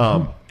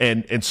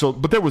 And so,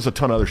 but there was a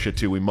ton of other shit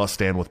too. We must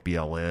stand with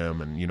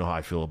BLM, and you know how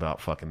I feel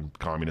about fucking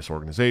communist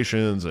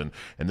organizations and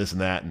this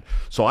and that. And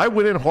so I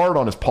went in hard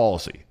on his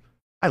policy.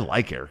 I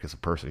like Eric as a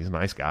person. He's a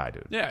nice guy,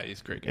 dude. Yeah,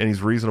 he's a great guy. And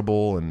he's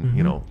reasonable, and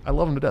I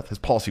love him to death. His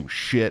policy was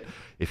shit.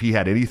 If he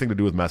had anything to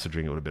do with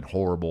messaging, it would have been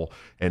horrible.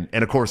 And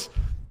of course,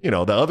 the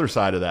other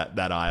side of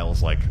that aisle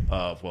is like,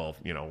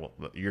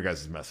 your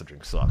guys'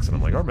 messaging sucks. And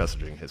I'm like, our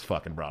messaging has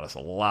fucking brought us a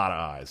lot of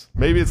eyes.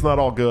 Maybe it's not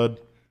all good,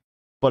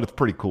 but it's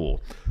pretty cool.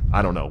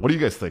 I don't know. What do you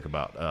guys think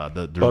about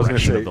the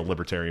direction of the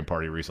Libertarian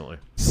Party recently?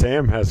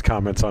 Sam has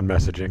comments on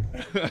messaging.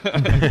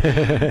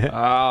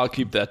 I'll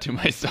keep that to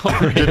myself.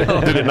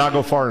 Did it not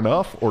go far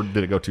enough, or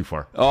did it go too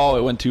far? Oh,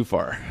 it went too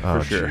far. Oh,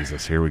 for sure.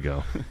 Jesus. Here we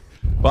go.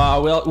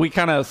 Well, we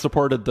kind of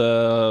supported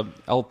the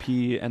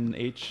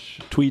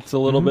LPNH tweets a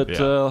little bit.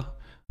 Yeah.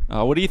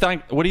 What do you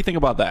think? What do you think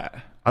about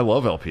that? I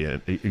love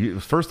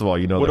LPN. First of all,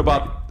 What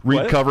about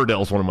Reed what?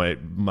 Coverdale's one of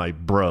my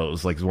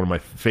bros. Like, he's one of my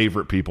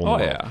favorite people in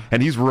the world. Yeah.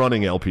 And he's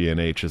running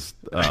LPNH's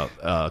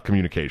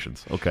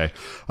communications. Okay.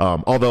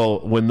 Although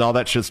when all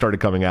that shit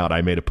started coming out,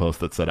 I made a post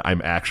that said I'm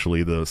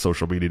actually the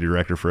social media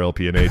director for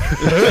LPNH.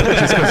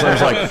 Just because I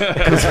was like,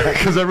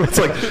 because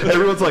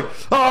everyone's like,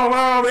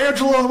 oh,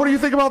 Angela, what do you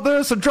think about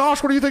this? And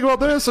Josh, what do you think about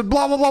this? And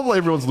blah blah blah blah.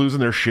 Everyone's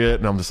losing their shit,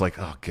 and I'm just like,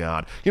 oh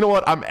god. You know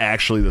what? I'm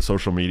actually the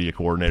social media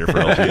coordinator for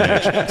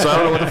LPNH. So I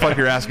don't know what the fuck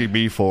you're asking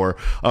me for.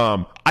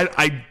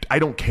 I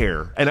don't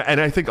care. And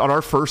I think on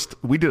our first,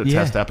 we did a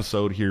test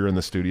episode here in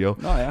the studio,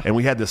 and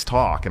we had this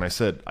talk, and I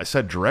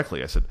said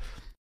directly,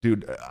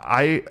 dude,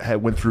 I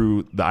went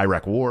through the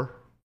Iraq War,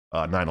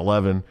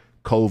 9/11,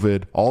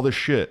 COVID, all this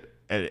shit,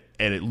 and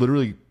it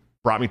literally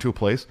brought me to a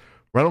place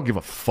where I don't give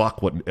a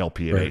fuck what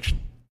LPNH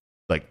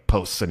like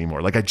posts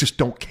anymore. Like, I just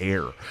don't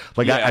care.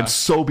 Like, I'm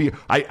so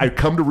I've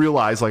come to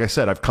realize, like I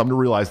said, I've come to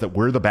realize that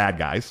we're the bad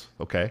guys.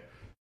 Okay.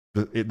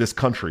 This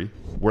country,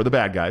 we're the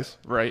bad guys,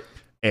 right?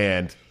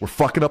 And we're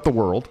fucking up the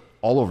world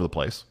all over the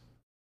place.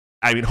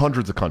 I mean,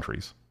 hundreds of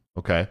countries.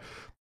 Okay,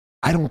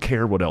 I don't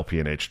care what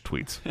LPNH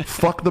tweets.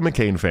 Fuck the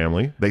McCain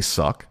family; they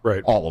suck.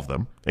 Right, all of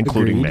them,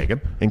 including Megan,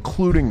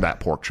 including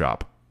that pork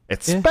chop,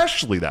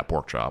 especially that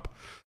pork chop.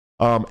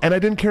 And I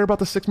didn't care about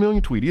the 6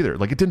 million tweet either.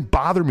 Like, it didn't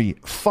bother me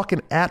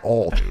fucking at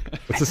all, dude.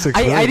 What's a 6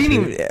 million? I didn't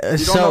even.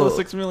 You don't know the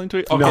 6 million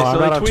tweet? Okay, no, so I'm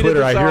not on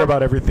Twitter. I hear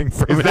about everything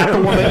from Is that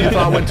the one that you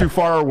thought went too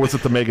far, or was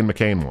it the Meghan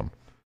McCain one?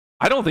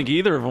 I don't think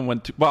either of them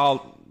went too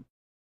well.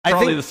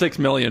 Probably the 6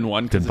 million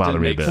one because Didn't it bother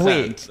didn't me a make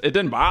bit. sense. It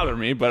didn't bother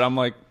me, but I'm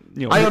like,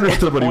 I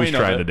understood what he was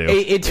trying to do.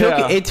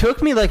 It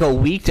took me like a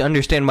week to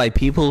understand why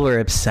people were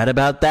upset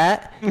about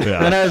that.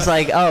 Yeah. And I was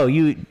like, oh,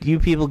 you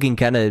people can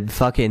kind of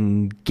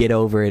fucking get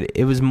over it.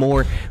 It was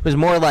more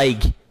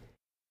like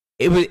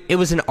it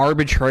was an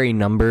arbitrary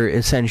number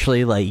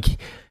essentially. Like,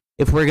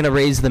 if we're gonna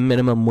raise the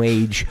minimum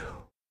wage,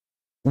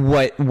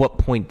 what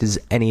point does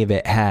any of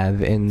it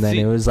have? And then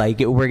it was like,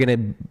 we're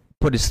gonna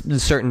put a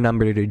certain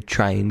number to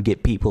try and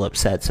get people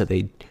upset so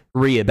they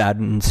about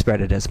it and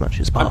spread it as much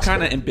as possible. I'm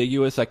kind of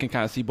ambiguous. I can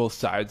kind of see both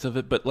sides of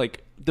it, but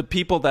like the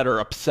people that are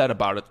upset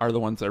about it are the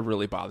ones that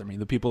really bother me.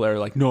 The people that are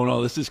like,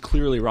 no, this is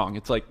clearly wrong.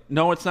 It's like,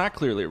 no, it's not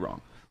clearly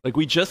wrong. Like,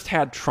 we just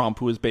had Trump,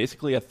 who was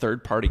basically a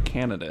third-party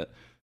candidate.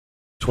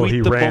 Well,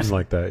 he ran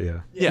like that,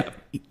 yeah. Yeah.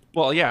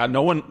 Well, yeah,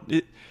 no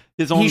one...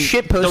 his own, he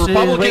shitposted the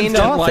Republicans his way into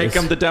didn't like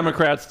office. him. The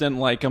Democrats didn't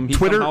like him. He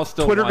Twitter won.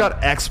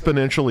 got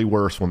exponentially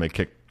worse when they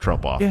kicked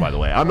Trump off, by the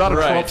way. I'm not a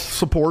Trump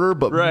supporter,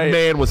 but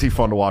man, was he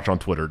fun to watch on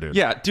Twitter, dude.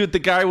 Yeah, dude, the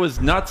guy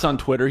was nuts on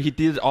Twitter. He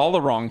did all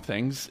the wrong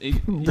things.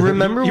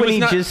 Remember when he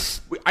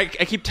just... I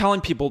keep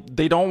telling people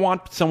they don't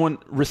want someone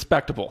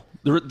respectable.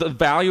 The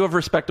value of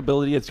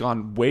respectability has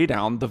gone way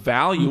down. The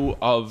value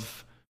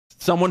of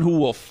someone who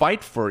will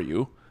fight for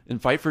you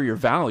and fight for your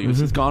values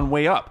has gone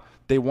way up.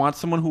 They want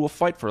someone who will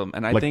fight for them.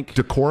 And I think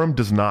decorum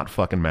does not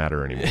fucking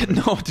matter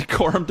anymore. No,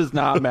 decorum does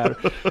not matter.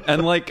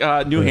 And like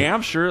New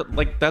Hampshire,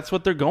 like that's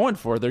what they're going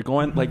for. They're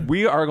going like,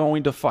 we are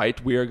going to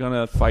fight. We are going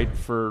to fight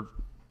for,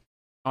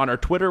 on our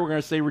Twitter, we're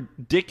going to say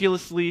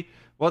ridiculously,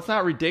 well, it's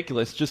not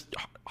ridiculous, just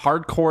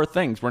hardcore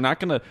things. We're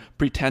not going to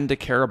pretend to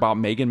care about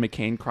Meghan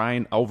McCain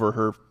crying over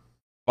her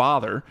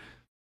father.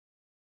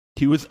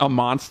 He was a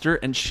monster,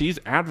 and she's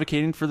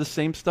advocating for the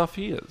same stuff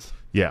he is.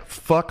 Yeah,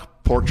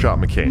 fuck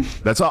Porkchop McCain.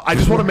 That's all. I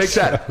just want to make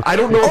that. I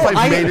don't know if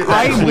I've made it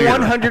that clear. I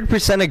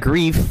 100%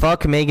 agree.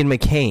 Fuck Meghan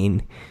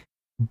McCain,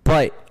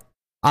 but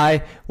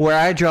where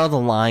I draw the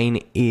line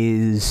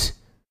is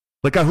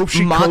like, I hope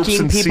she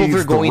mocking people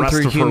for going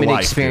through human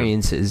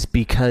experiences,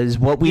 because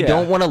what we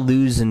don't want to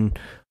lose in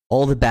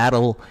all the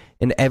battle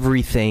and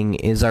everything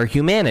is our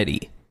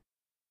humanity.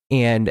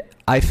 And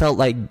I felt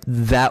like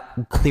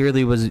that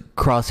clearly was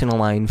crossing a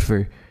line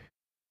for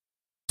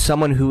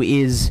someone who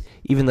is,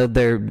 even though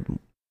they're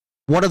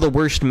one of the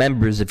worst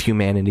members of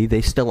humanity,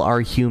 they still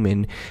are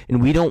human,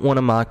 and we don't want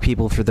to mock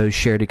people for those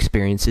shared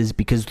experiences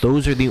because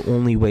those are the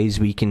only ways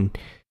we can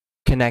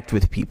connect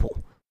with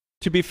people.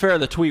 To be fair,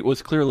 the tweet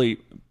was clearly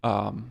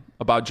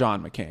about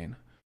John McCain.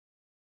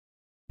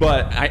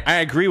 But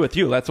I agree with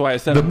you. That's why I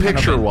said the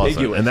picture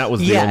wasn't, and that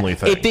was the only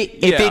thing. If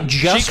it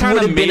just she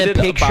would have been a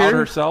picture about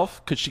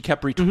herself, because she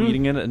kept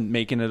retweeting it and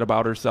making it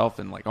about herself,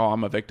 and like, oh,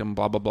 I'm a victim,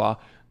 blah blah blah.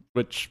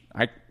 Which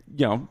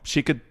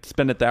she could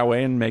spin it that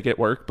way and make it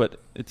work,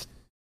 but it's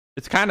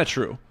kind of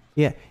true.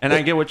 Yeah, and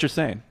I get what you're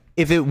saying.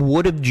 If it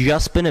would have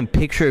just been a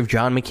picture of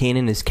John McCain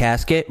in his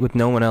casket with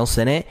no one else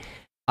in it,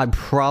 I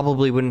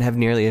probably wouldn't have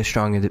nearly as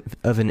strong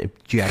of an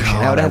objection.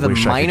 God, I would have a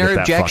minor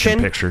objection,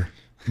 picture.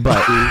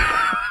 But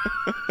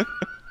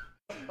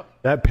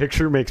that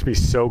picture makes me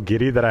so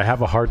giddy that I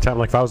have a hard time.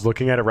 Like, if I was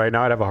looking at it right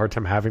now, I'd have a hard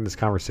time having this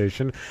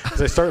conversation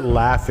because I start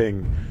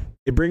laughing.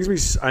 It brings me.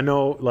 I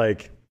know,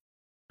 like,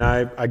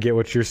 I get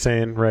what you're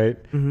saying,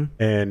 right? Mm-hmm.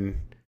 And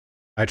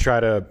I try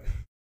to,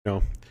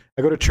 I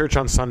go to church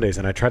on Sundays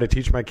and I try to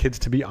teach my kids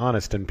to be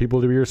honest and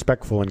people to be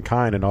respectful and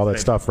kind and all that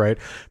stuff, right?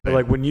 But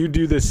like, when you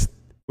do this,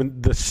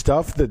 when the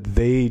stuff that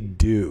they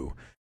do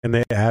and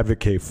they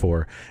advocate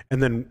for,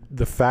 and then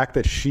the fact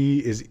that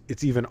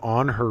it's even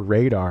on her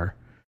radar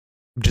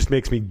just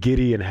makes me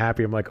giddy and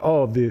happy. I'm like,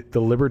 oh,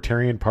 the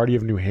Libertarian Party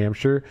of New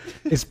Hampshire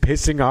is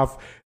pissing off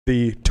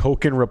the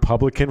token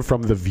Republican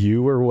from The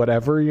View or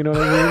whatever, you know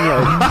what I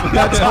mean? Like,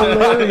 that's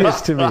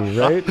hilarious to me,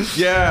 right?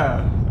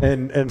 Yeah.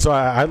 And so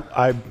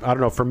I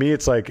don't know. For me,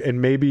 it's like,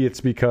 and maybe it's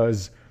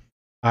because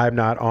I'm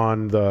not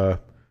on the,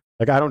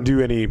 like, I don't do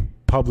any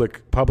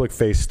public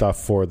face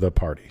stuff for the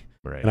party.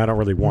 Right. And I don't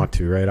really want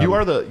to, right? You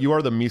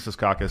are the Mises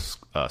Caucus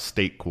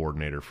state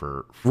coordinator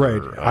for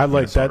right. I like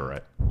Minnesota, that.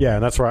 Right? Yeah,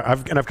 and that's where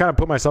I've kind of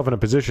put myself in a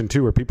position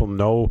too where people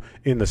know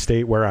in the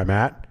state where I'm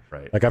at.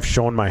 Right. Like, I've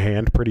shown my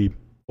hand pretty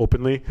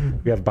openly.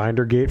 We have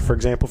Bindergate, for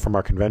example, from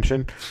our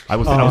convention. I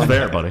was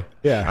there, buddy.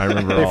 Yeah, I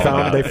remember.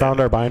 They found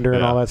our binder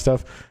and all that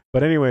stuff.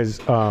 But anyways,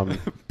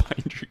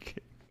 Bindergate.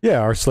 Yeah,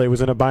 our slate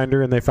was in a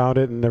binder and they found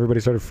it and everybody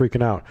started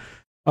freaking out.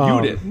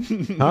 You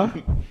did, huh?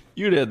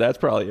 You did. That's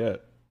probably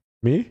it.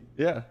 Me?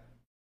 Yeah.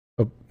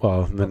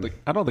 Well,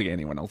 I don't think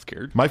anyone else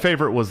cared. My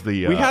favorite was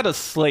the... we had a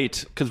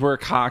slate because we're a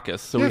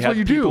caucus, so we had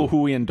people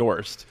who we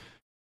endorsed.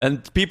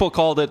 And people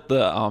called it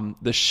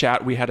the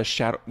shadow. We had a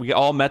shadow. We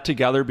all met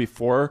together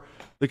before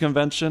the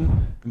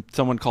convention. And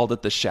someone called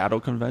it the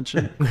shadow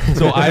convention.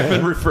 So I've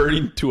been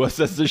referring to us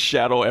as the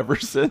shadow ever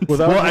since.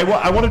 I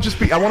want to just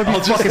be... I'll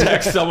just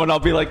text someone. I'll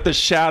be like, the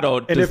shadow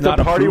does and if not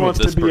the party wants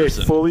to be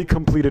person. A fully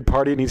completed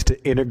party, it needs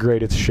to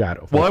integrate its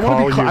shadow. Well,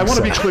 I want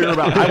to be clear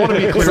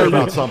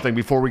about something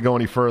before we go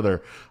any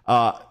further.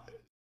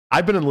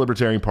 I've been in the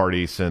Libertarian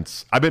Party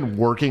since I've been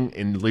working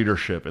in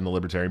leadership in the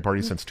Libertarian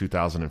Party since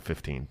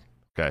 2015.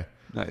 Okay.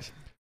 Nice.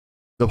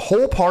 The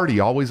whole party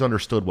always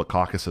understood what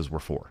caucuses were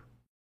for.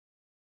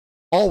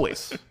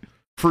 Always.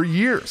 For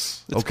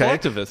years. It's okay.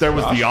 collectivist, There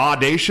was Josh. the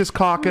audacious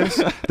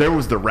caucus. There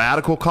was the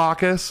radical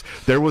caucus.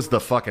 There was the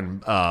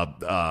fucking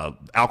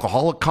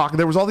alcoholic caucus.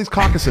 There was all these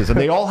caucuses, and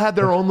they all had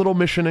their own little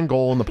mission and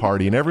goal in the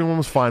party, and everyone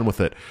was fine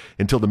with it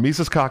until the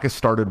Mises Caucus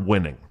started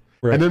winning.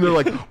 Right. And then they're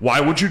like, "Why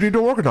would you need to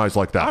organize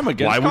like that? I'm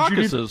against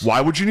caucuses.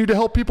 Why would you need to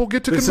help people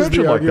get to This is the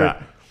convention like argument-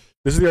 that?"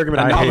 This is the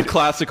argument And I now the hate.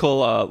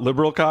 classical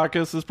liberal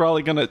caucus is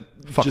probably going to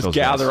Fuck just those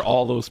gather guys.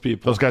 all those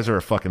people. Those guys are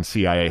a fucking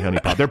CIA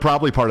honeypot. They're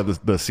probably part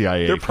of the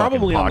CIA. They're fucking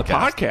probably on the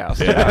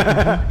podcast.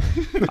 Yeah.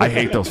 I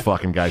hate those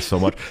fucking guys so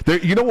much.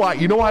 You know why?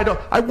 You know why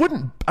I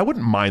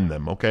wouldn't mind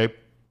them. Okay,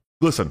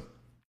 listen,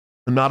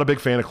 I'm not a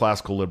big fan of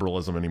classical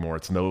liberalism anymore.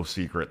 It's no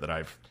secret that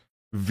I've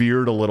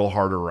veered a little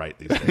harder right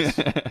these days,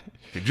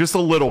 just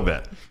a little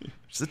bit,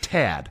 just a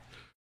tad.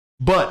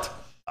 But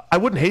I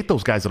wouldn't hate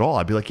those guys at all.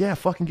 I'd be like, yeah,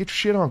 fucking get your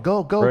shit on,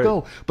 go, Right.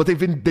 go. But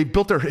they've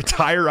built their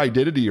entire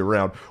identity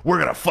around we're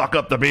gonna fuck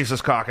up the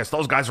Mises Caucus.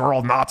 Those guys are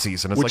all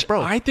Nazis, and it's Which like,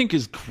 bro, I think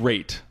is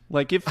great.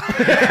 Like if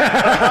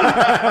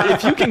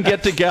if you can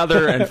get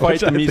together and fight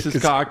the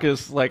Mises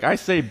Caucus, like I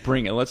say,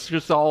 bring it. Let's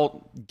just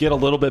all get a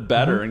little bit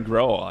better and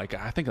grow. Like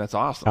I think that's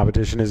awesome.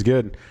 Competition is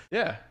good.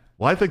 Yeah.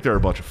 well, I think they're a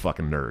bunch of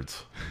fucking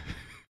nerds,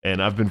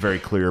 and I've been very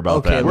clear about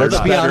Okay, that. let's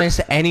the be better-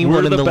 honest. Anyone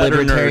we're in the the better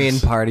Libertarian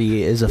nerds.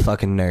 Party is a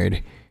fucking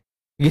nerd.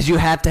 Because you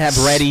have to have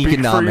ready Speak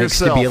for economics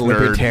to be a yourself, nerd.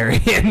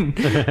 libertarian.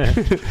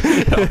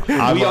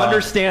 We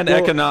understand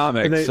well,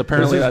 economics. and they-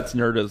 Apparently, this that's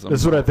nerdism.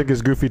 This is what I think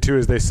is goofy too.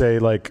 Is they say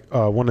like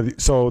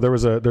so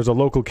there's a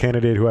local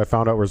candidate who I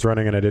found out was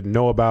running and I didn't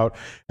know about,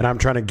 and I'm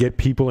trying to get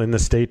people in the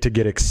state to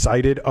get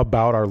excited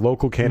about our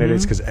local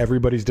candidates because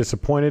everybody's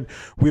disappointed.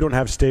 We don't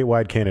have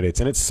statewide candidates,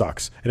 and it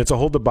sucks. And it's a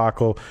whole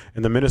debacle.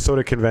 And the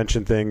Minnesota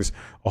convention thing's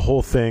a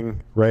whole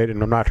thing, right?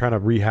 And I'm not trying to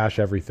rehash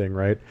everything,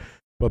 right?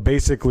 But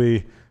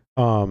basically,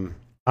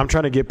 I'm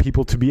trying to get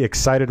people to be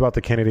excited about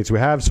the candidates we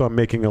have, so I'm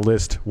making a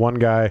list. One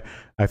guy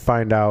I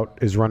find out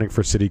is running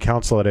for city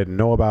council that I didn't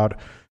know about,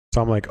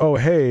 so I'm like, oh,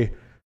 hey,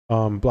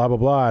 blah, blah,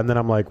 blah. And then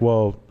I'm like,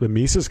 well, the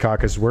Mises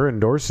Caucus,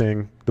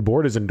 the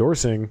board is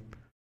endorsing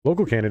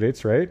local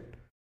candidates, right?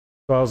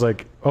 So I was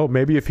like, oh,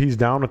 maybe if he's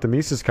down with the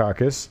Mises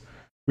Caucus,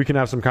 we can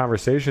have some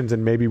conversations,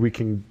 and maybe we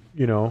can,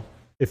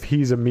 if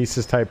he's a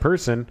Mises type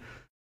person,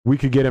 we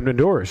could get him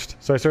endorsed.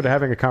 So I started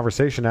having a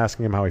conversation,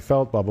 asking him how he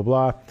felt, blah, blah,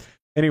 blah.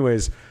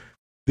 Anyways,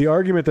 the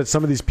argument that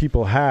some of these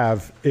people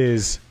have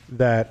is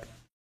that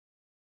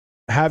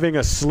having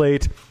a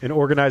slate and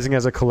organizing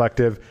as a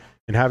collective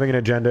and having an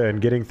agenda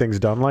and getting things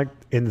done like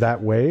in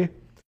that way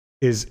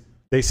is,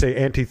 they say,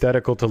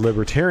 antithetical to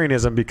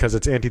libertarianism because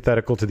it's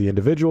antithetical to the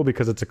individual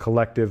because it's a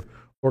collective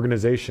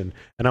organization.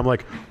 And I'm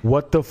like,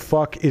 what the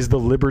fuck is the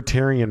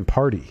Libertarian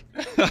Party?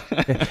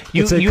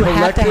 It's a you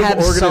have to collective have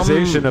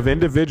organization some. of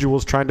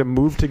individuals trying to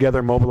move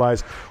together,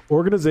 mobilize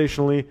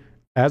organizationally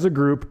as a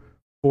group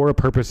for a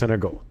purpose and a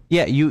goal.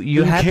 Yeah, you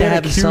You have to can't have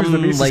accuse the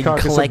some Mises like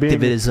Caucus of being-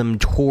 collectivism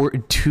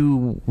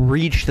to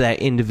reach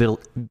that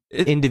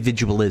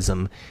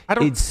individualism. I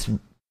don't-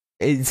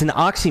 It's an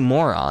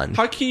oxymoron.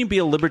 How can you be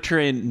a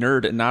libertarian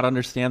nerd and not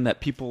understand that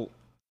people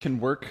can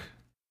work?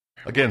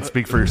 Again,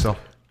 speak for yourself.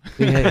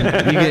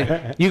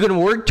 you can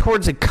work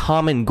towards a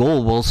common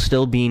goal while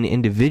still being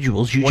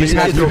individuals. You When just you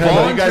guys have go, to.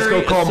 when you guys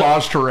go call voluntary-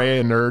 Maj Touré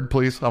a nerd,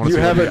 please. I want to You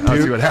see, have what, a I wanna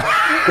see Duke- what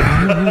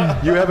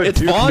happens. You have a It's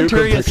Duke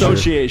voluntary Nukem picture.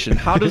 association.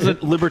 How does a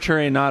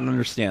libertarian not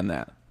understand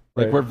that?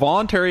 Like Right. we're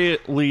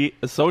voluntarily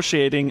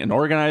associating and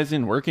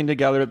organizing, working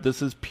together.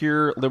 This is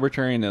pure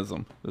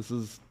libertarianism. This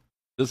is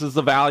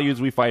the values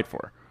we fight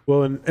for.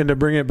 Well, and to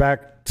bring it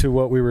back to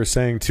what we were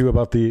saying too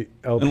about the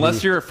LP.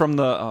 Unless you're from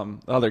the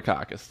other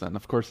caucus, then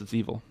of course it's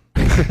evil.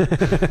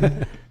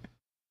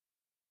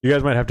 You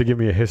guys might have to give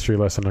me a history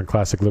lesson on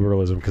classic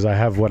liberalism because I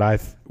have what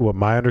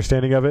my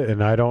understanding of it,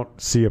 and I don't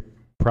see a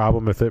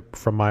problem with it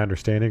from my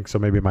understanding. So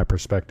maybe my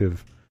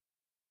perspective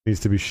needs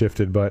to be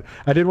shifted. But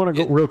I did want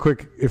to go real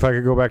quick, if I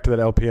could go back to that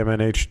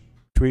LPMNH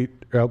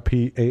tweet,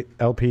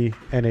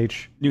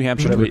 LPNH New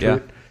Hampshire whatever tweet, yeah.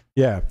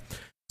 Yeah.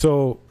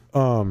 So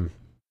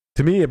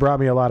to me, it brought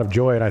me a lot of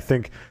joy, and I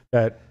think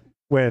that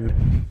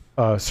when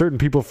certain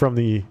people from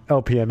the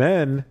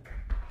LPMN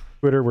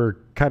Twitter were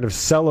kind of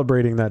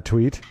celebrating that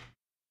tweet,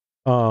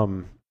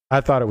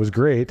 I thought it was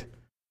great,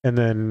 and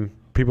then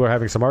people are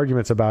having some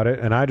arguments about it,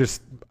 and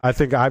I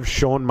think I've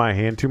shown my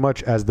hand too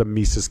much as the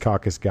Mises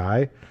Caucus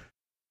guy,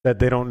 that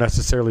they don't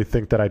necessarily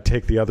think that I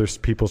take the other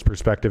people's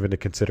perspective into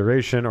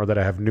consideration or that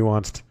I have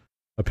nuanced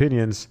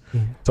opinions.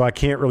 So I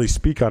can't really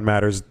speak on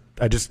matters.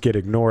 I just get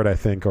ignored, I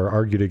think, or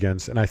argued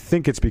against. And I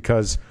think it's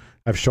because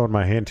I've shown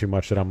my hand too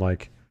much that I'm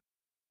like,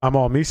 I'm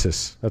all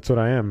Mises. That's what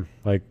I am.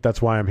 Like, that's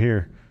why I'm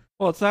here.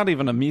 Well, it's not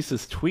even a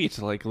Mises tweet.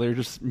 Like, they're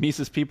just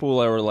Mises people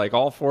that were like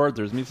all for it.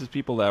 There's Mises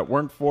people that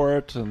weren't for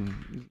it,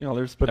 and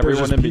there's everyone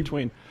just in peop-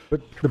 between.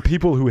 But the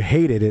people who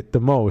hated it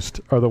the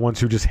most are the ones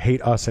who just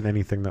hate us and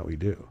anything that we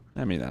do.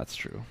 I mean, that's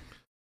true.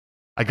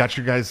 I got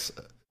your guys'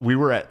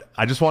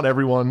 I just want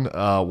everyone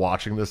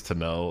watching this to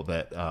know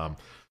that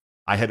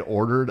I had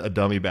ordered a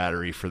dummy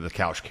battery for the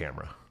couch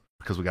camera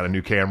because we got a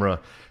new camera,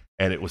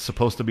 and it was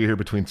supposed to be here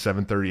between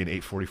 7:30 and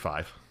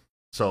 8:45.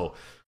 So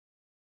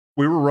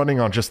we were running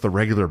on just the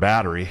regular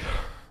battery,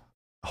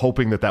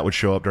 hoping that would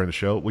show up during the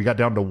show. We got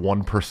down to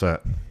 1%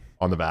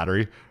 on the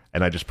battery,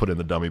 and I just put in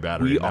the dummy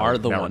battery. We are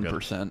the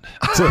 1%.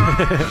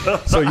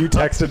 So you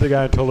texted the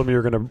guy and told him you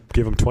were going to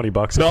give him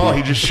 $20? No,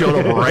 he just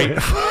showed up right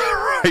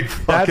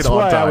That's on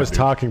why time, I was dude.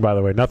 talking, by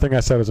the way. Nothing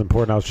I said was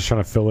important. I was just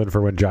trying to fill in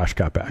for when Josh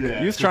got back.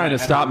 He was trying to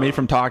stop me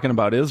from talking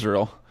about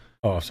Israel.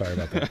 Oh, sorry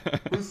about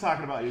that. Who's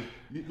talking about you?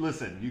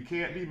 Listen, you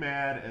can't be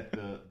mad at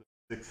the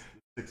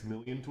 6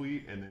 million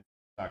tweet and then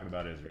talking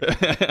about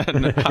Israel.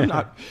 No, I'm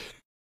not.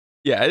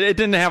 Yeah, it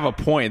didn't have a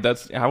point.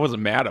 I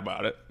wasn't mad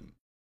about it.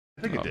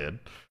 I think it did.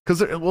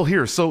 Because, well,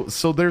 here, so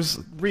there's...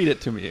 Read it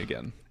to me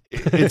again.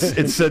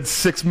 It said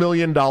 $6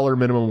 million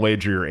minimum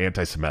wage, you're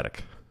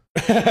anti-Semitic.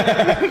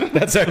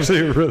 That's actually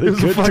a really It was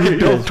good a fucking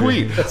dope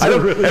tweet.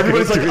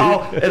 Everybody's like, tweet.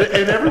 oh,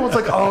 and everyone's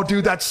like, oh,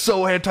 dude, that's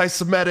so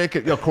anti-Semitic.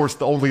 And of course,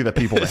 only the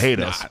people that hate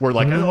us were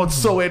like, oh, it's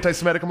so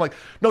anti-Semitic. I'm like,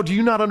 no, do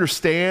you not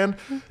understand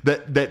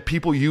that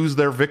people use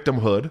their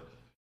victimhood?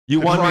 You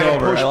to won try me and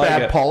over. push I like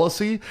bad it.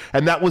 policy,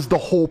 and that was the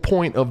whole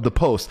point of the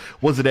post.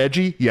 Was it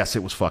edgy? Yes,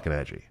 it was fucking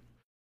edgy.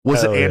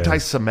 Was Hell it yeah.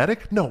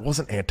 anti-Semitic? No, it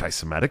wasn't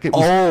anti-Semitic. It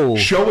was Oh.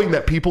 showing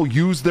that people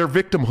use their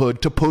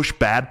victimhood to push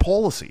bad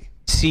policy.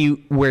 See,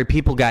 where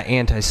people got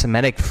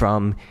anti-Semitic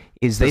from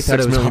is they thought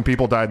 6 it was million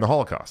people died in the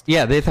Holocaust.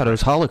 yeah, they thought it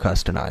was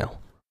Holocaust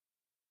denial.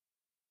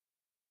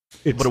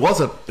 But it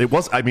wasn't. It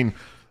was. I mean,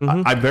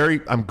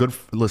 Mhm. I'm good.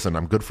 Listen,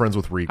 I'm good friends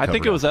with Reed. I think it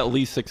Coverdale. was at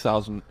least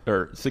 6,000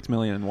 or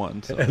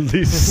 6,000,001. So. At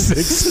least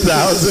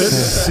 6,000.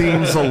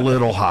 Seems a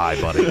little high,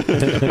 buddy.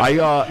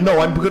 No,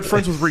 I'm good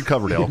friends with Reed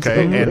Coverdale. Okay,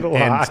 Seems a and little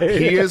high.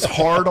 he is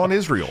hard on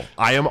Israel.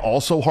 I am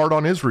also hard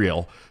on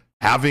Israel.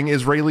 Having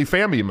Israeli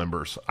family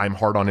members, I'm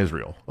hard on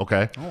Israel.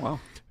 Okay. Oh wow.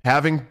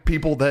 Having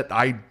people that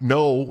I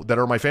know that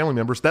are my family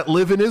members that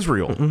live in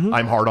Israel,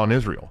 I'm hard on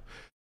Israel.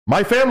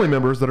 My family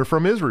members that are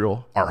from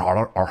Israel are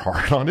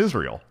hard on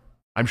Israel.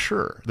 I'm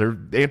sure they're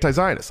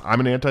anti-Zionist.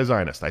 I'm an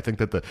anti-Zionist. I think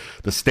that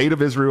the state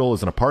of Israel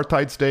is an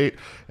apartheid state,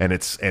 and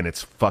it's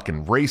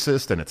fucking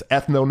racist, and it's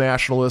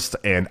ethno-nationalist,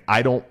 and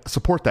I don't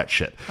support that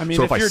shit. I mean,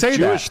 so if I you're say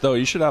Jewish, that, though,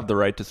 you should have the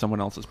right to someone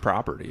else's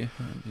property.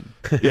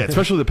 yeah,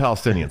 especially the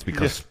Palestinians,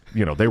 because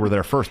they were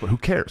there first. But who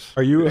cares?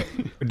 Are you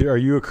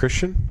a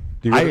Christian?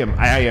 Do you I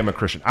am a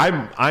Christian.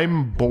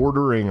 I'm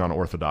bordering on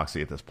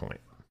orthodoxy at this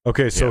point.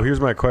 Okay, so Yeah. here's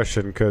my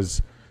question,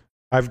 because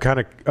I've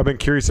been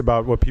curious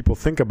about what people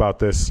think about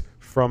this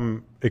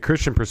from a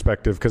Christian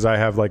perspective, because I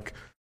have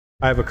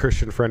a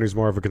Christian friend who's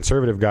more of a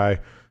conservative guy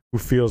who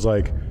feels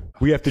like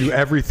we have to do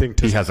everything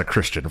to. He has a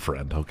Christian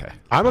friend. Okay,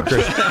 I'm a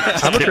Christian.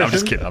 I'm a Christian. I'm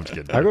just kidding. I'm just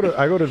kidding.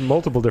 I go to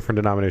multiple different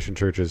denomination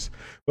churches.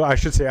 Well, I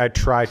should say I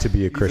try to be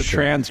a He's a Christian.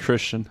 trans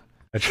Christian.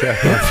 I try.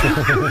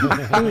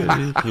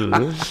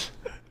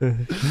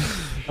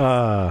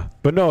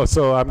 But no,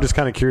 so I'm just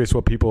kind of curious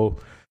what people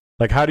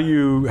like. How do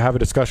you have a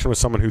discussion with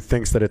someone who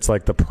thinks that it's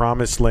like the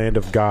promised land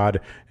of God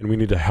and we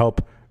need to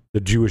help the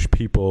Jewish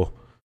people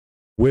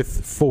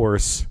with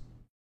force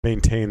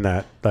maintain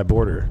that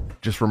border?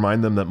 Just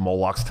remind them that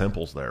Moloch's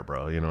temple's there,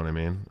 bro. You know what I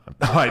mean?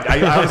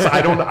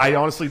 I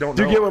honestly don't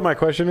know. Do you get what my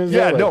question is?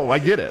 Yeah, though? no, I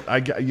get it.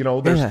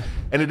 There's Yeah.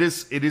 and it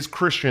is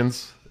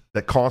Christians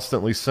that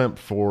constantly simp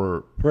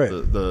for Right.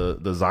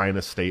 the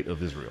Zionist state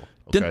of Israel.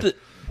 Okay?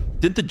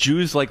 Didn't the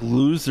Jews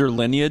lose their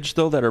lineage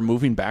though that are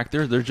moving back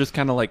there? They're just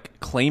kind of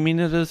claiming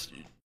it as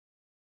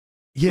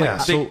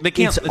yeah, they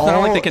can't. it's It's not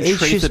like they can all- it's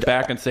trace just- it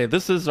back and say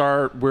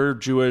we're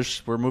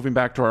Jewish, we're moving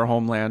back to our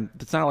homeland.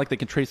 It's not like they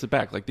can trace it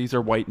back. Like these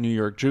are white New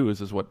York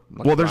Jews, is what.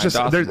 well, Brian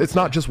Dawson would it's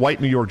not say. just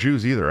white New York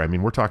Jews either. I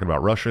mean, we're talking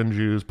about Russian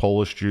Jews,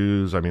 Polish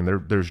Jews. I mean,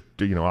 there's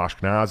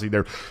Ashkenazi.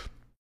 They're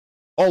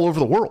all over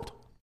the world,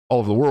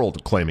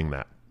 claiming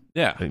that.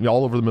 Yeah.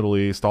 All over the Middle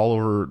East, all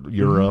over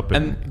Europe,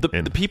 And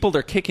the people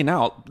they're kicking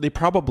out, they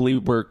probably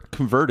were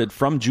converted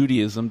from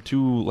Judaism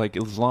to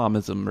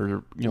Islamism,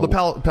 or the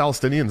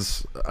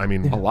Palestinians. I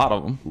mean, a lot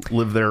of them.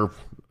 lived there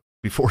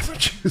before the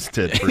Jews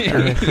did. For sure.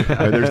 I mean,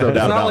 there's no doubt It's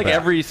not about like that.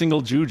 every single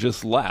Jew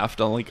just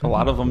left. A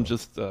lot of them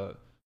just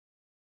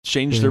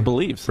changed their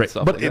beliefs. Right. And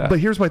stuff But like that. but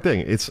here's my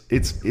thing.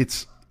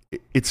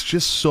 It's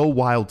just so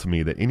wild to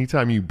me that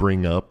anytime you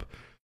bring up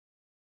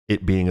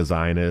it being a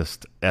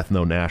Zionist,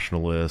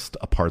 ethno-nationalist,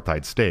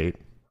 apartheid state,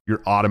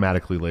 you're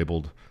automatically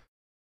labeled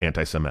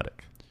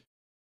anti-Semitic.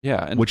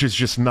 yeah, and Which is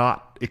just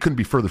not. It couldn't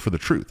be further for the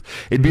truth.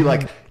 It'd be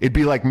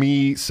like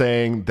me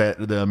saying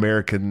that the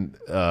American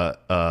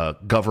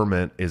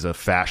government is a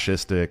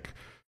fascistic,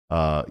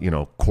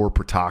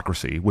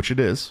 corporatocracy, which it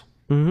is,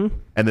 Mm-hmm.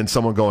 and then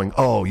someone going,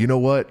 "Oh, you know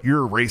what?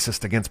 You're a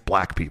racist against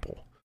black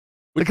people."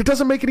 Like it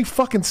doesn't make any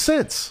fucking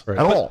sense Right.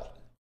 at all.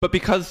 But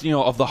because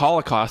of the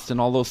Holocaust and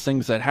all those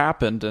things that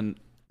happened, and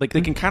they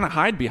can kind of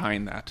hide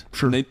behind that.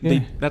 Sure.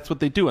 And that's what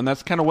they do, and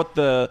that's kind of what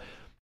the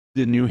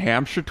New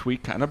Hampshire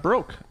tweet kind of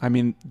broke. I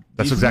mean,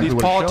 That's exactly these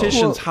what it showed.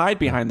 politicians hide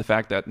behind the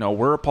fact that no,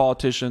 we're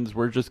politicians,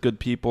 we're just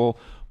good people.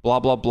 blah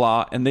blah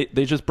blah, and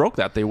they just broke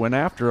that. They went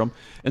after him,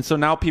 and so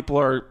now people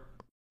are,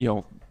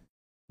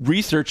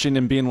 researching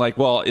and being like,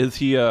 well, is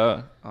he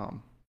was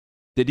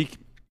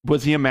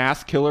he a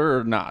mass killer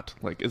or not?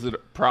 Like, is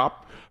it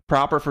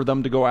proper for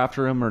them to go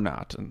after him or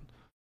not? And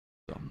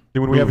so,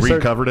 when we have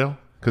Reed Coverdale,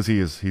 because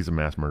he's a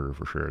mass murderer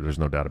for sure. There's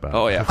no doubt about it.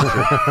 Oh yeah, for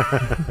sure.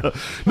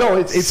 No,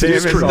 it's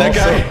true. That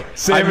guy,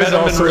 I met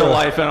him in real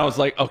life, and I was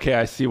like, okay,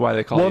 I see why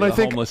they call him a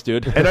homeless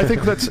dude. And I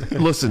think that's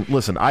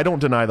listen. I don't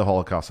deny the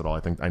Holocaust at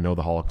all. I know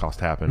the Holocaust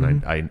happened.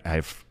 Mm-hmm. I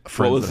have friends.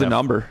 What was the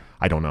number?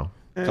 I don't know.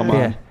 Come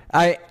on.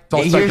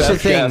 Here's the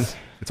thing.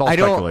 It's all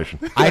speculation.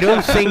 I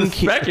don't think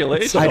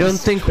speculation. I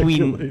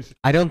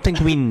don't think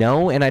we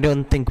know, and I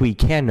don't think we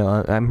can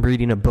know. I'm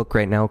reading a book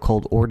right now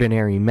called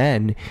Ordinary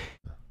Men,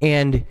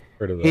 and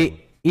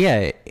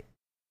they're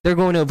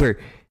going over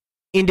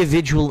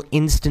individual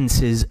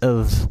instances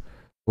of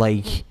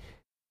like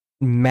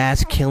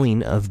mass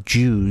killing of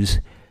Jews,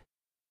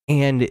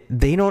 and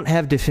they don't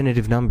have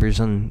definitive numbers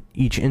on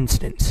each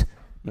instance.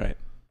 Right.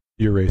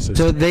 You're racist.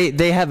 So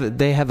they have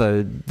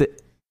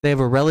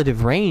a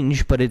relative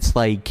range, but it's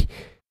like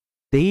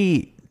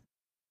they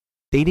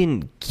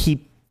didn't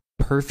keep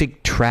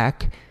perfect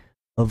track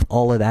of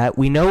all of that.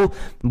 We know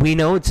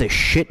it's a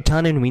shit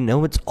ton, and we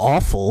know it's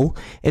awful,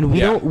 and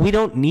we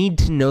don't need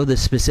to know the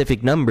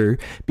specific number,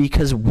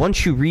 because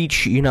once you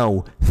reach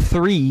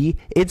 3,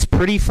 it's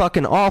pretty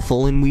fucking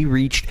awful, and we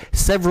reached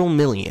several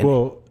million.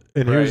 Well,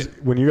 and here's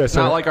when you guys it's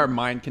start, not like our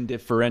mind can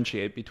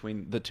differentiate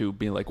between the two,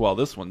 being like, well,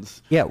 this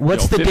one's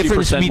what's the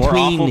difference 50% more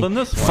awful than between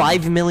this one?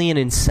 5 million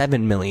and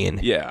 7 million?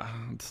 Yeah,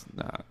 it's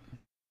not.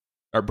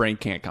 Our brain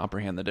can't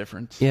comprehend the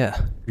difference. Yeah.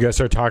 You guys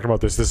start talking about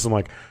this is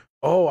like,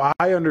 oh,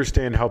 I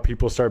understand how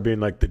people start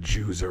being like, the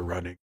Jews are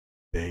running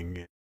thing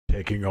and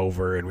taking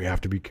over, and we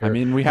have to be careful. I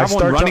mean, we have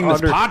one running this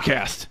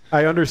podcast.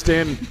 I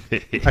understand.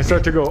 I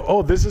start to go,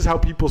 oh, this is how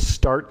people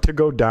start to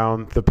go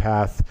down the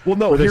path. Well,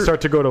 no, where they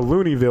start to go to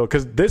Looneyville,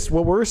 because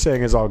what we're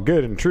saying is all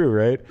good and true,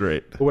 right?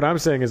 Right. But what I'm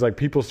saying is, like,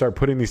 people start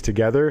putting these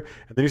together,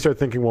 and then you start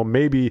thinking, well,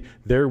 maybe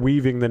they're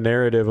weaving the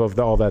narrative of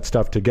all that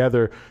stuff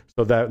together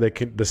so that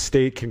the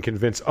state can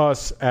convince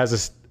us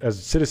as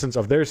citizens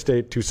of their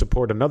state to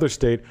support another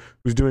state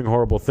who's doing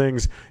horrible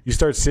things. You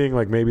start seeing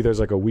like maybe there's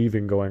like a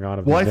weaving going on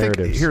of these narratives.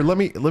 Think here, let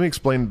me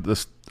explain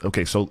this.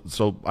 Okay, so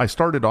I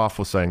started off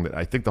with saying that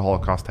I think the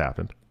Holocaust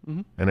happened,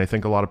 and I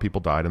think a lot of people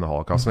died in the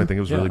Holocaust, and I think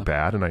it was really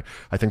bad, and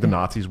I think the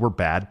Nazis were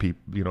bad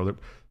people.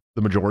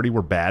 The majority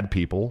were bad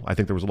people. I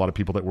think there was a lot of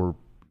people that were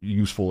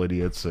useful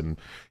idiots and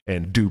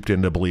duped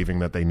into believing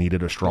that they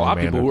needed a strong man. A lot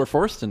of people were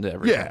forced into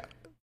everything. Yeah.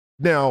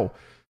 Now,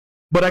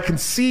 but I can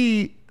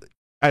see,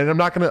 and I'm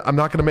not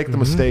gonna make the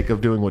mistake of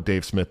doing what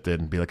Dave Smith did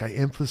and be like, I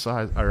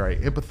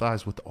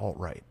empathize with the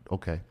alt-right.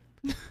 Okay.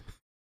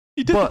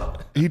 He did.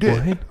 But he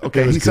did. What?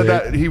 Okay. He said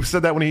that. He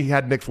said that when he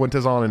had Nick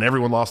Fuentes on, and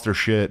everyone lost their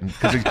shit.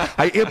 Because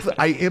I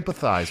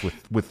empathize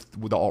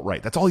with the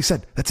alt-right. That's all he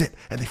said. That's it.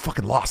 And they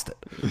fucking lost it.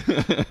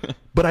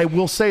 But I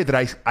will say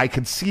that I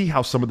can see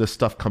how some of this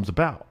stuff comes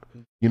about.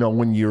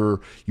 When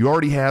you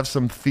already have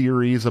some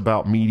theories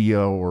about media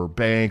or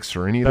banks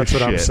or any of that's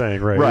this what shit. I'm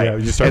saying, right? Yeah,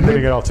 you start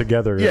putting it all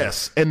together.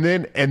 Yes, and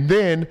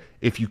then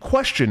if you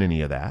question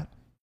any of that,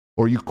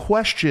 or you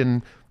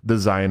question the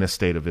Zionist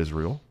state of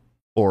Israel,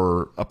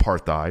 or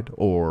apartheid,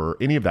 or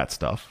any of that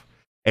stuff,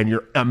 and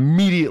you're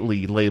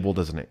immediately labeled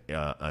as an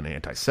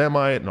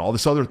anti-Semite and all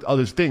this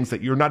other things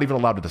that you're not even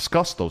allowed to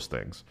discuss those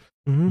things,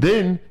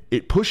 then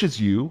it pushes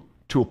you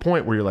to a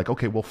point where you're like,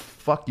 okay, well,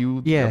 fuck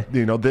you. Yeah.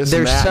 This. There's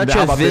and that, such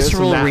a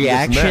visceral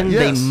reaction.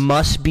 Yes. They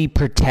must be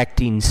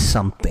protecting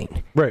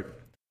something. Right.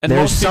 And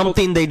There's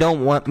something they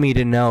don't want me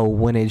to know,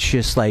 when it's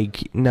just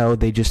like, no,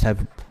 they just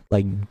have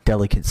like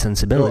delicate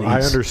sensibilities.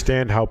 I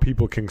understand how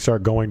people can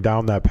start going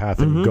down that path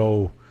and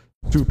go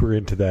super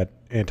into that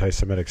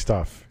anti-Semitic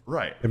stuff.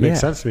 Right. It makes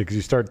sense to me, because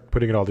you start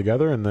putting it all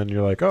together, and then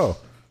you're like, oh.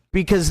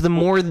 Because the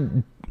more,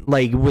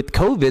 like with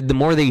COVID, the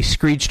more they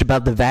screeched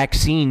about the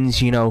vaccines,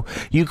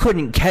 you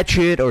couldn't catch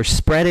it or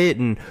spread it,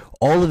 and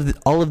all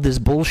of this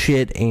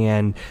bullshit,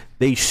 and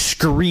they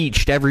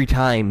screeched every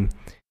time,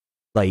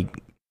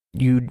 like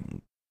you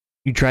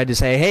tried to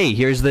say, hey,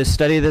 here's this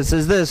study that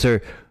says this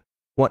or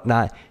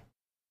whatnot.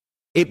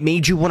 It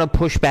made you want to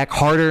push back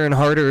harder and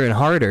harder and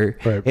harder,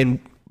 right. And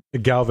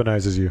it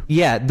galvanizes you.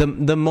 Yeah, the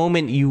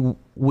moment you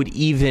would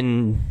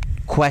even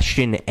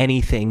question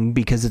anything,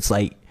 because it's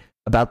like,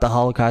 about the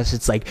Holocaust,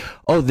 it's like,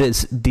 oh,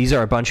 these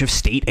are a bunch of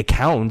state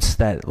accounts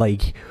that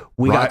like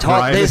we got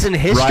taught this in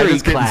history Ryan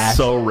is class.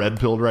 So red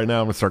pilled right now.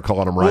 I'm gonna start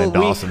calling him Ryan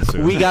Dawson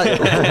soon. We got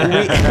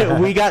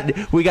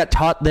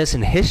taught this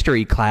in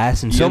history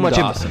class, and so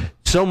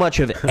much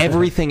of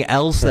everything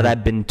else that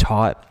I've been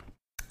taught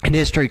in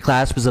history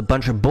class was a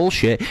bunch of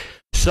bullshit.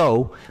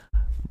 So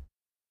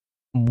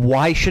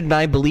why shouldn't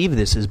I believe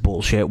this is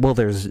bullshit? Well,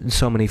 there's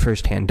so many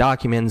firsthand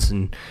documents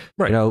and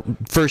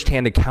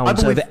firsthand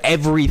accounts of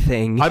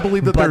everything. I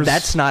believe that, but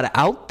that's not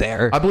out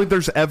there. I believe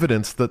there's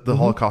evidence that the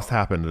Holocaust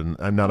happened, and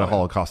I'm not a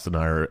Holocaust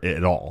denier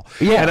at all.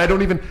 Yeah, and I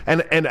don't even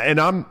and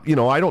I'm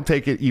I don't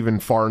take it even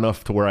far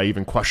enough to where I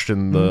even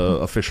question the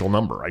official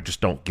number. I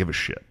just don't give a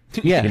shit.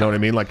 Yeah, you know what I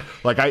mean? Like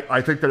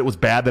I think that it was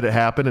bad that it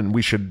happened, and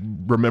we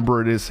should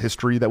remember it as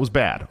history that was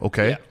bad.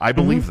 Okay, I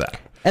believe that.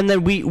 And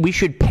then we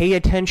should pay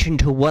attention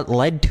to what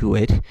led to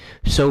it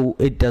so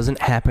it doesn't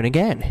happen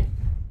again.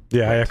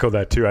 Yeah, I echo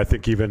that too. I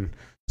think even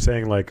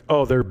saying like,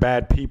 oh, they're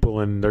bad people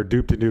and they're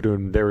duped into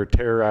and they were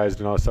terrorized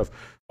and all that stuff,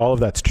 all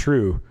of that's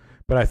true.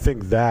 But I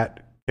think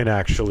that can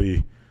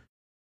actually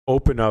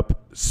open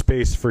up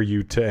space for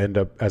you to end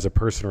up as a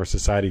person or a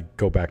society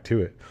go back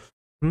to it.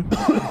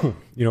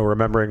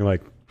 Remembering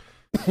like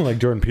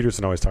Jordan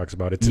Peterson always talks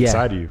about, it's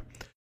inside of you.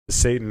 The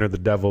Satan or the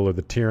devil or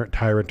the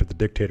tyrant or the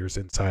dictator is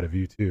inside of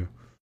you too.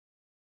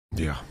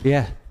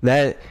 Yeah,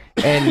 that,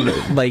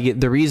 and like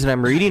the reason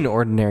I'm reading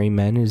Ordinary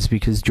Men is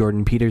because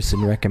Jordan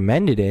Peterson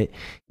recommended it.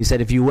 He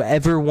said if you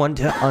ever want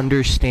to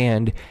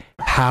understand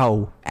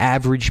how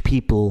average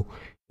people,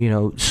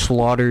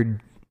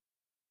 slaughtered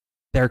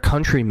their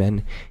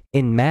countrymen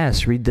en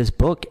masse, read this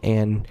book.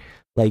 And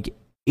like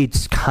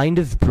it's kind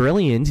of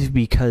brilliant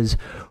because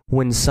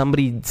when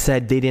somebody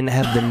said they didn't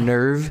have the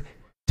nerve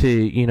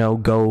to,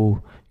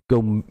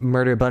 go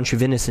murder a bunch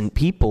of innocent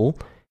people,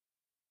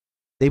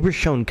 they were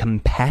shown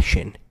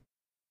compassion,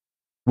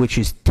 which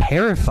is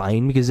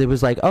terrifying because it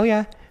was like, oh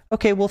yeah,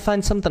 okay, we'll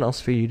find something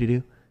else for you to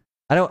do.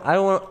 I don't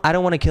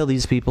want to kill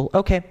these people.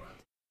 Okay,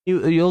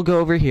 you'll go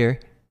over here.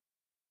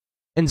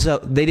 And so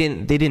they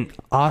didn't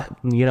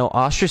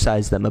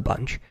ostracize them a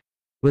bunch. It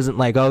wasn't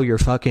like, oh, you're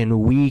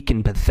fucking weak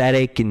and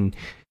pathetic and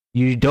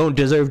you don't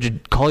deserve to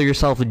call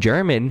yourself a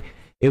German.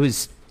 It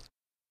was,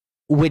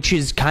 which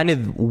is kind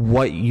of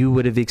what you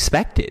would have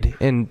expected,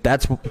 and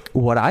that's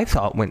what I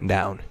thought went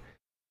down.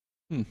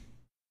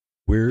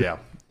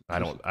 I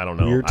don't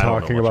know. We're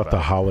talking about the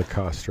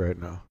Holocaust right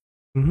now.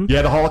 Mm-hmm.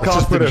 Yeah, the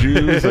Holocaust, the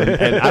Jews,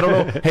 and I don't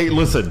know. Hey,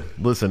 listen.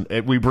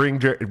 We bring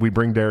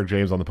Derek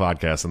James on the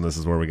podcast, and this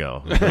is where we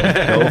go. Go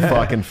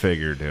fucking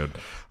figure, dude.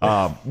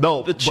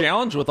 No, the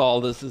challenge with all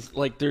this is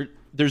like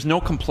there's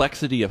no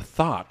complexity of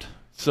thought.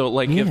 So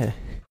like if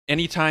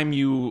anytime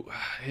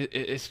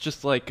it's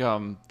just like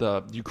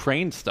the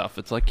Ukraine stuff.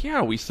 It's like,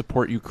 yeah, we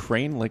support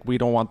Ukraine. Like we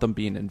don't want them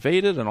being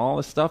invaded and all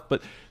this stuff,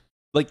 but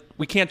like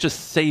we can't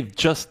just say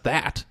just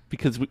that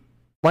because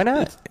why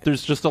not?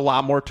 There's just a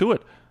lot more to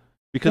it.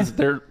 Because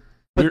but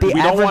the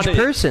average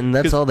person,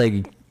 that's all they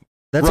need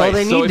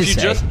to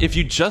say. If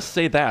you just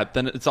say that,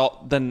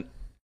 then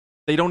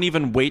they don't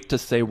even wait to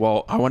say,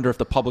 well, I wonder if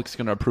the public's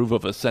going to approve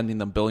of us sending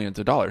them billions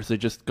of dollars. They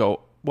just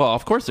go, well,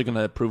 of course they're going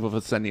to approve of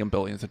us sending them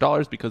billions of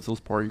dollars because those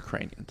poor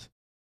Ukrainians.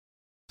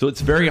 So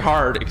it's very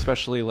hard,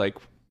 especially like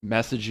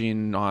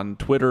messaging on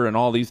Twitter and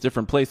all these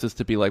different places,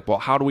 to be like, well,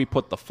 how do we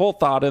put the full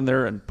thought in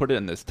there and put it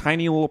in this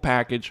tiny little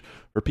package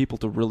for people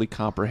to really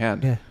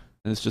comprehend? Yeah.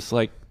 And it's just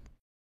like,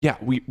 yeah,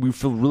 we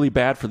feel really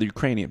bad for the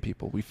Ukrainian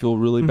people. We feel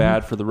really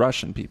bad for the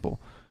Russian people.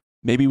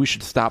 Maybe we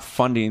should stop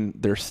funding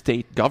their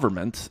state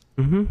governments,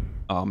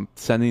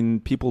 sending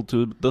people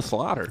to the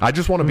slaughter. I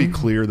just want to be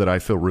clear that I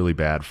feel really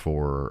bad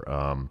for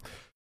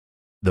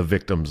the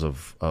victims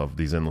of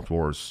these endless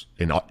wars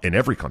in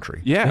every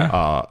country.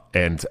 Yeah.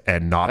 And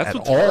not That's at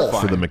what's all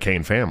terrifying. for the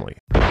McCain family.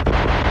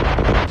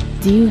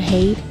 Do you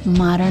hate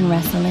modern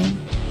wrestling?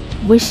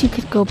 Wish you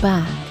could go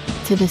back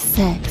to the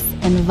sex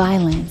and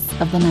violence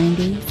of the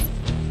 90s?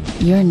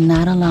 You're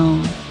not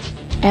alone.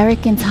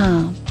 Eric and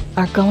Tom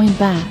are going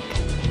back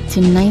to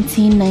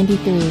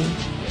 1993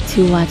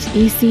 to watch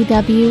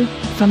ECW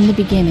from the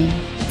beginning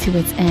to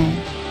its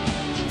end.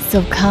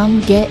 So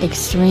come get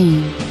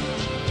extreme.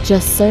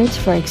 Just search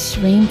for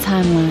Extreme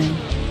Timeline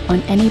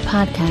on any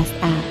podcast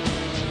app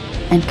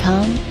and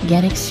come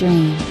get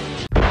extreme.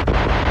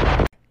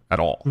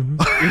 At all.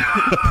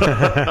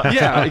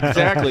 Yeah,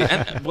 exactly.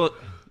 And well,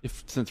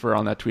 since we're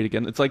on that tweet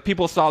again, it's like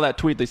people saw that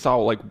tweet, they saw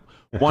like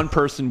one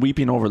person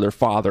weeping over their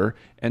father,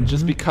 and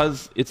just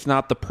because it's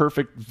not the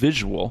perfect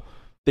visual,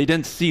 they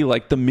didn't see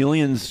like the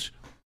millions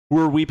who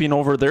were weeping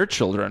over their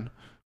children,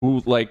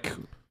 who like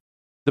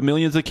the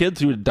millions of kids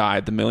who had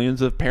died, the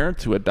millions of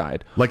parents who had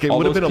died. Like it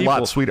would have been a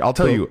lot sweeter. I'll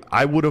tell you,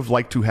 I would have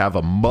liked to have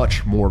a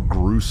much more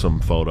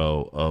gruesome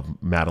photo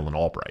of Madeleine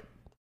Albright.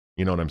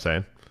 You know what I'm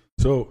saying?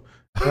 So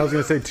I was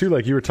going to say too,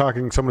 like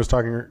someone was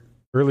talking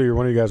earlier,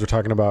 one of you guys were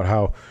talking about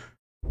how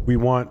we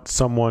want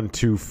someone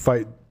to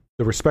fight.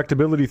 The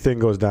respectability thing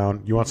goes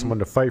down. You want someone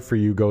to fight for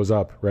you goes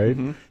up, right?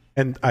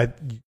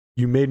 And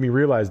you made me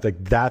realize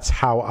like that's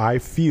how I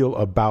feel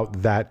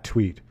about that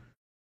tweet,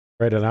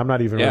 right? And I'm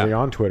not even really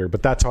on Twitter,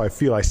 but that's how I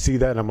feel. I see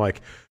that and I'm like,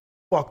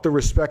 fuck the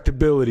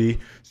respectability.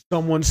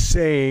 Someone's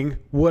saying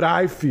what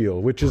I feel,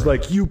 which is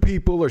like, you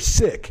people are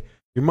sick.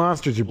 You're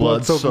monsters. You're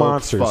blood-soaked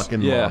monsters.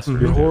 Fucking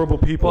monsters. You're horrible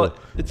people. Well,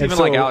 it's even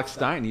like Alex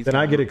Stein. Then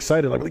I get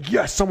excited. Like,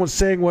 yes, someone's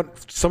saying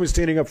somebody's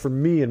standing up for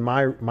me and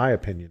my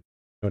opinion.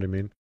 You know what I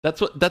mean?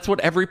 That's what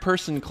every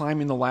person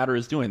climbing the ladder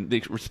is doing.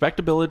 The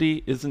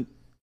respectability isn't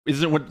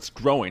what's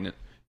growing.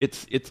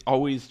 It's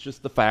always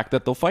just the fact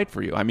that they'll fight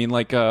for you. I mean,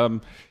 like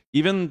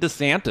even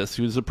DeSantis,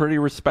 who's a pretty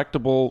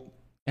respectable,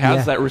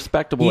 has that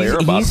respectable air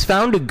about him. He's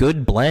found a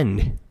good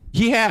blend.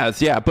 He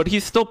has, yeah, but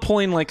he's still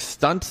pulling like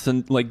stunts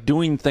and like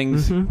doing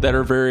things that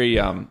are very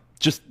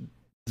just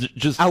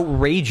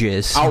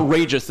outrageous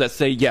that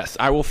say, yes,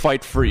 I will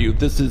fight for you.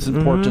 This is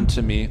important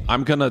to me.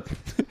 I'm gonna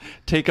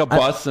take a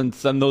bus and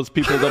send those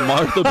people to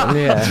Martha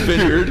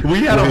Vineyard.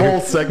 We had a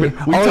whole segment.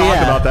 We talked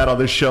about that on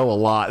this show a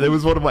lot. It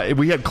was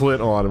we had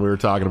Clint on and we were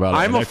talking about it.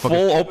 I'm a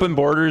full open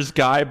borders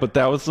guy, but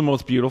that was the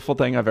most beautiful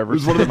thing I've ever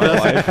seen in my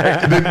life.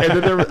 and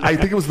then I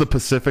think it was the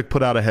Pacific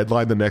put out a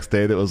headline the next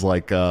day that was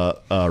like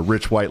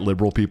rich white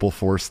liberal people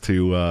forced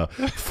to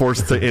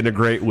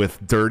integrate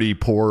with dirty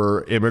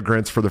poor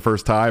immigrants for the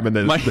first time, and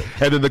then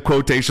the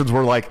quotations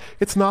were like,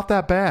 it's not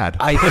that bad.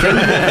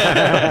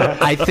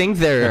 I think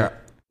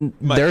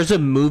there's a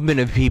movement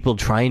of people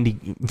trying to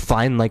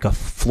find like a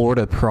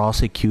Florida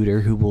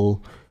prosecutor who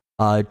will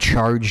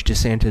charge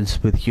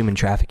DeSantis with human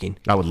trafficking.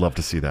 I would love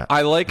to see that.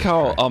 I like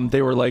how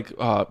they were like,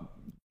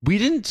 we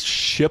didn't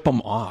ship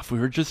them off.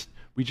 We just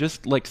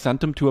like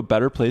sent them to a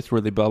better place where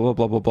they blah blah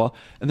blah blah blah.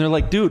 And they're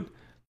like, dude,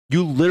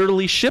 you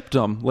literally shipped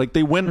them. Like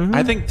they went.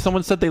 I think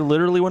someone said they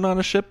literally went on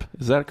a ship.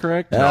 Is that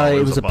correct?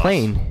 It was a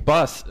plane.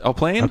 Bus. A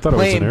plane? I thought it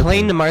was an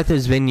Plane to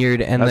Martha's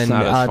Vineyard, and That's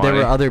then there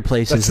were other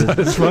places. A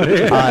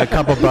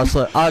couple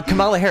busloads.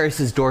 Kamala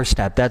Harris's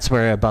doorstep. That's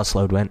where a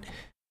busload went.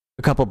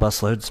 A couple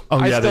busloads. Oh,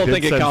 I yeah, still they did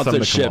think it send counts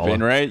some as to Kamala.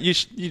 shipping, right?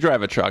 You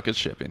drive a truck, it's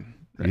shipping.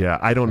 Right? Yeah,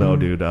 I don't know,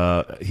 dude.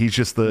 He's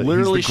just the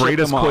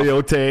greatest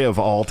coyote of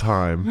all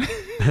time.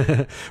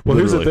 Well,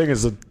 here's the thing: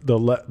 is the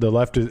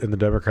left and the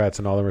Democrats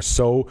and all of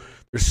them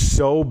they're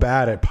so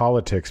bad at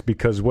politics,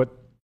 because what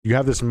you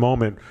have this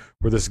moment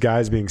where this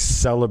guy's being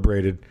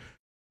celebrated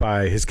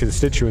by his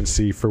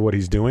constituency for what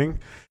he's doing,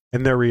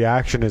 and their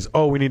reaction is,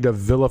 "Oh, we need to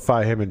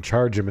vilify him and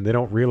charge him," and they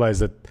don't realize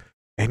that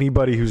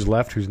anybody who's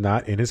left who's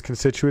not in his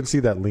constituency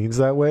that leans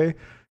that way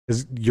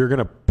is you're going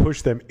to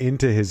push them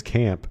into his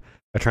camp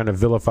by trying to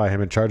vilify him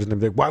and charge them.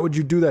 Like, why would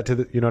you do that to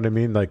the? You know what I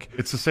mean? Like,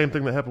 it's the same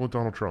thing that happened with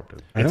Donald Trump.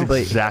 Dude. I know, it's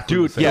exactly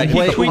dude. the same. Yeah, he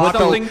tweets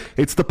something.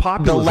 It's the The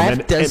populism.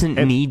 left doesn't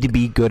need to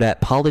be good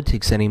at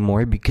politics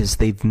anymore because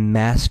they've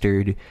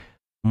mastered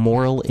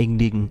moral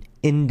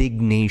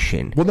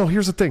indignation. Well, no,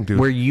 here's the thing, dude.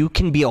 Where you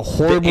can be a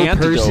horrible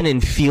person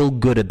and feel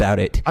good about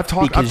it. I've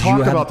talked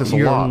about this a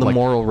you're lot. on the like,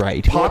 moral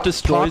right.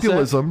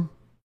 Populism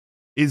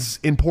is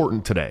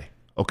important today.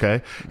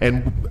 Okay,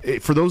 and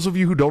for those of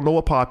you who don't know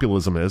what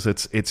populism is,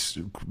 it's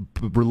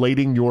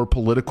relating your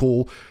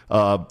political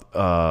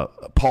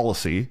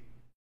policy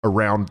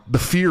around the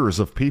fears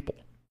of people.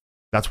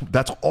 That's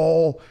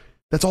all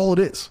it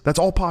is. That's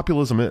all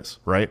populism is,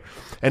 right?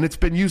 And it's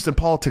been used in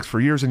politics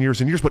for years and years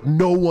and years, but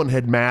no one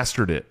had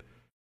mastered it.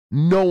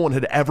 No one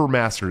had ever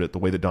mastered it the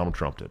way that Donald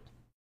Trump did.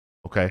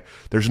 Okay,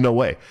 there's no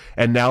way.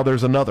 And now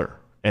there's another.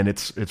 And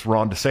it's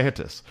Ron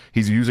DeSantis.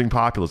 He's using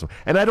populism.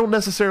 And I don't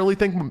necessarily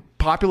think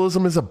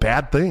populism is a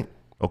bad thing,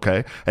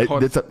 okay?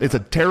 It's a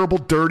terrible,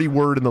 dirty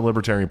word in the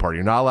Libertarian Party.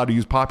 You're not allowed to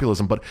use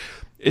populism, but...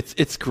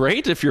 It's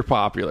great if you're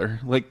popular.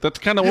 Like, that's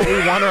kind of what we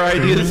want our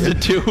ideas to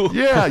do.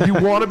 Yeah, you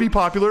want to be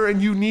popular,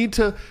 and you need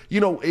to,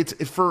 it's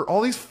for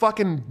all these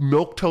fucking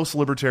milquetoast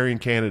libertarian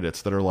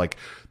candidates that are like,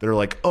 we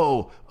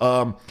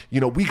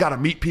got to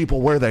meet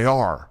people where they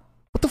are.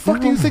 What the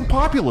fuck do you think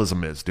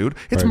populism is, dude?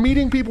 It's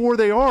meeting people where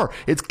they are.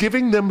 It's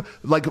giving them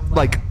like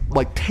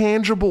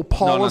tangible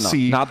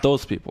policy. No, not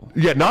those people.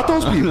 Yeah, not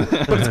those people.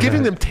 But it's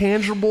giving them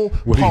tangible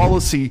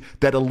policy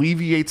that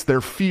alleviates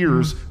their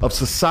fears of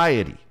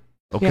society.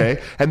 Okay?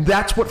 Yeah. And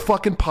that's what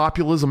fucking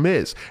populism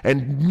is.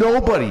 And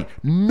nobody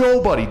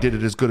did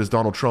it as good as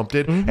Donald Trump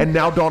did. Mm-hmm. And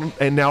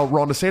now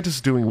Ron DeSantis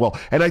is doing well.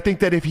 And I think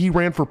that if he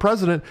ran for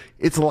president,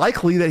 it's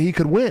likely that he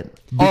could win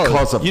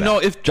because of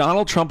that. If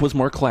Donald Trump was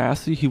more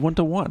classy, he wouldn't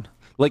have won.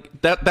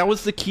 Like that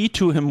was the key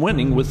to him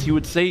winning, was he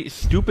would say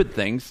stupid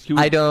things. He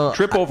would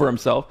trip over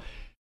himself.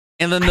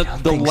 And then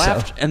the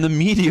left and the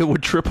media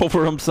would trip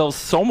over himself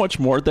so much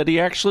more that he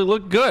actually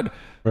looked good.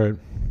 Right.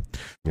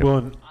 Yep.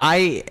 Well,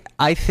 I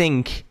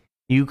think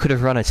you could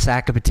have run a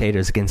sack of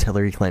potatoes against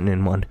Hillary Clinton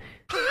and won.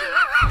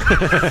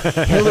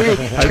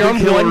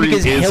 Trump won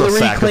because Hillary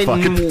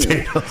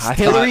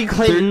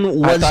Clinton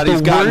was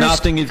the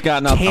worst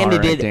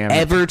candidate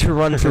ever to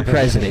run for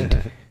president.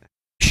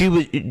 She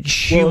was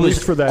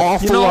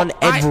awful on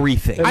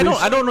everything.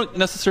 I don't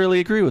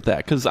necessarily agree with that,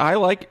 because I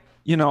like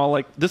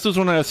this was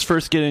when I was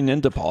first getting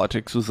into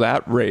politics, was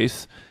that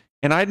race,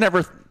 and I'd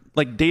never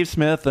like Dave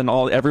Smith and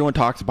everyone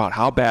talks about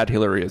how bad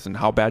Hillary is and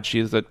how bad she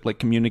is at like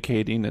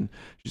communicating, and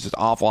she's just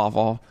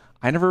awful.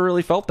 I never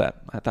really felt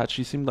that. I thought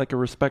she seemed like a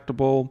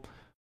respectable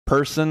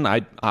person.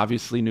 I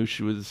obviously knew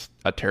she was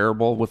a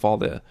terrible with all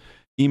the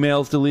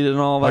emails deleted and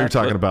all that. Oh, you're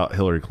talking about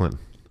Hillary Clinton.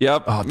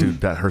 Yep. Oh,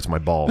 dude, that hurts my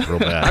balls real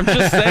bad. I'm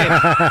just saying.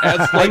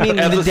 As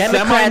the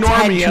Democrats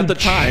had to at the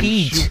time,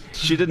 cheat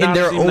she did not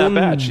seem that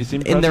bad. She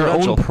seemed in their own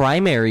presidential.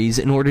 primaries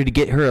in order to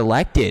get her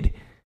elected.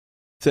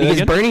 Say that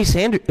Because again? Bernie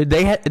Sanders,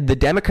 the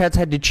Democrats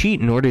had to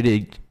cheat in order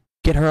to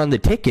get her on the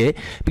ticket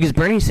because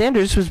Bernie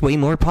Sanders was way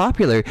more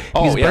popular.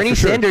 Because yeah, Bernie for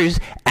sure. Sanders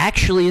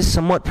actually is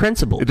somewhat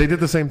principled. They did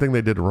the same thing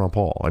they did to Ron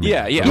Paul. I mean,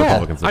 Yeah. the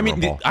Republicans did I to Ron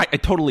mean, Paul. I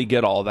totally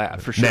get all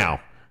that for sure.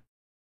 Now,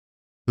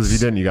 because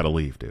if you didn't, you got to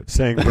leave, dude.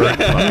 Saying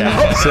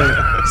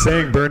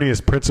Bernie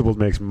is principled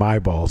makes my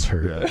balls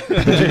hurt.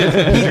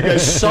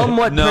 He's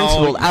somewhat No.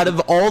 principled. Out of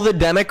all the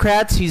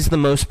Democrats, he's the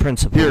most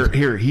principled.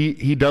 Here,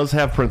 he does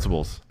have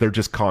principles. They're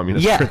just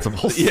communist Yeah.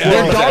 principles.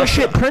 They're dog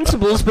shit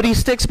principles, but he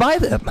sticks by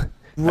them.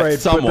 Right, but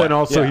Somewhat, then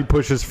also yeah. he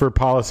pushes for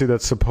policy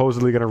that's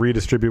supposedly going to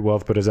redistribute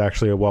wealth, but is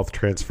actually a wealth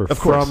transfer course.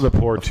 from the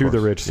poor Of to the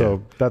course, rich.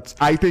 So that's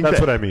I think that's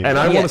that- what I mean. and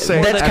I Yeah, want to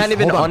say that's kind of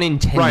an hold on.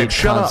 unintended Ryan,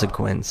 shut up.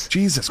 consequence.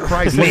 Jesus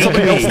Christ! Let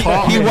somebody else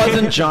talk. He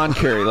wasn't John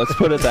Kerry. Let's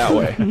put it that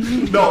way.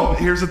 No,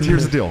 here's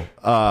the deal.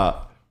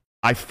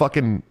 I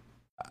fucking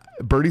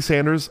Bernie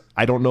Sanders.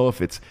 I don't know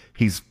if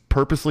he's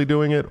purposely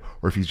doing it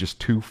or if he's just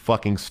too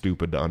fucking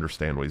stupid to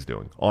understand what he's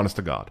doing. Honest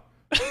to God,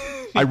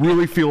 I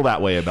really feel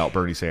that way about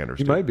Bernie Sanders.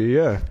 he dude. might be,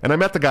 yeah. And I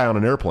met the guy on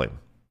an airplane.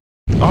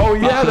 Oh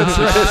yeah, that's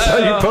right. I saw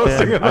you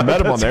posting about I met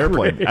him on That's the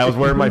airplane. great. I was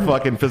wearing my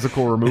fucking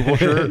physical removal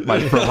shirt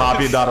from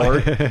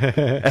hobby.org.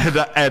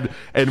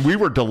 And we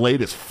were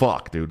delayed as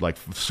fuck, dude. Like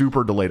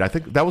super delayed. I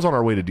think that was on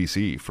our way to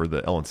DC for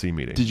the LNC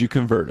meeting. Did you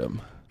convert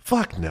him?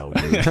 Fuck no,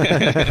 dude.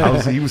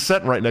 He was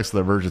sitting right next to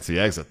the emergency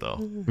exit, though.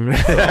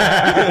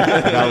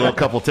 Got a little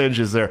couple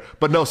tinges there,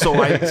 but no.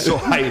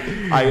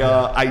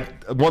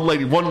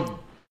 One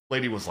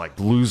lady was like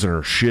losing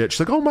her shit. She's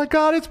like, "Oh my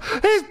God, it's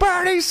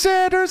Bernie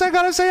Sanders! I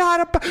gotta say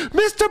hi to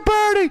Mr.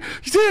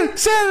 Bernie,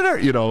 Senator."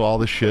 You know, all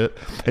this shit.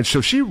 And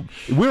so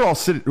we're all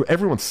sitting.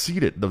 Everyone's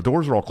seated. The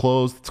doors are all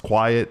closed. It's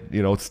quiet.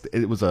 You know,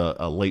 it was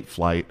a late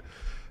flight.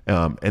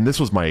 And this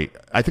was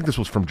I think this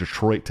was from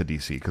Detroit to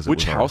DC because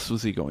Which house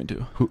was he going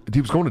to? he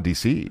was going to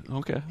DC.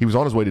 Okay. He was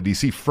on his way to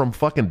DC from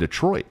fucking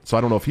Detroit. So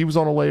I don't know if he was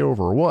on a layover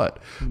or what,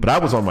 but I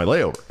was on my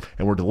layover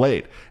and we're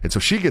delayed. And so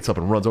she gets up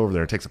and runs over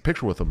there and takes a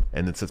picture with him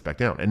and then sits back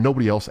down. And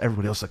everybody else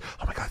is like,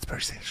 "Oh my God, it's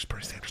Bernie Sanders,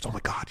 Bernie Sanders. Oh my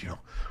God," you know.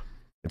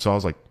 And so I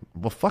was like,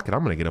 "Well, fuck it, I'm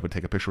going to get up and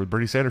take a picture with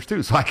Bernie Sanders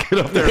too." So I get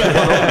up there, and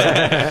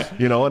run over,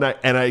 you know,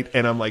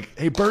 and I'm like,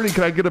 "Hey, Bernie,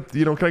 can I get a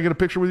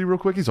picture with you real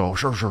quick?" He's, "Oh,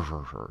 sure.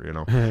 You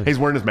know, he's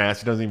wearing his mask.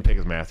 He doesn't even take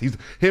his mask.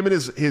 Him and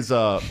his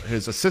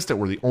assistant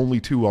were the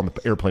only two on the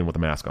airplane with a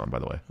mask on. By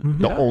the way,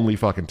 the only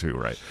fucking two,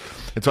 right?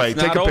 And so I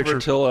take a picture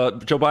until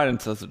Joe Biden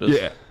says it is.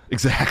 Yeah,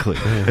 exactly.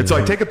 And so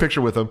I take a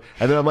picture with him,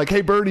 and then I'm like,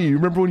 "Hey, Bernie, you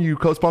remember when you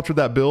co-sponsored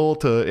that bill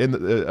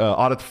to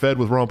audit the Fed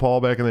with Ron Paul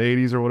back in the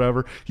 80s or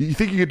whatever? You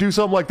think you could do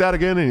something like that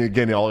again?" And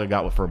again, all I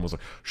got from him was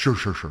like, sure.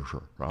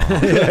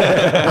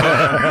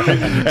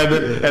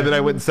 And then I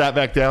went and sat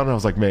back down, and I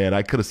was like, man,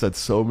 I could have said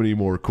so many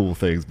more cool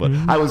things, but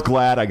I was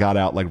glad I got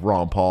out like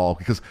Ron Paul,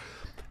 because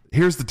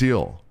here's the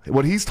deal.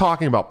 When he's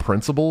talking about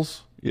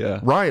principles, Yeah.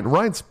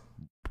 Ryan's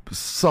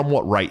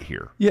somewhat right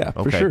here. Yeah,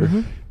 for sure.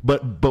 Mm-hmm.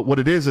 But what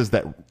it is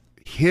that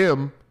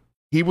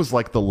he was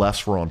like the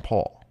less Ron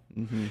Paul.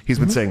 Mm-hmm. He's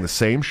been saying the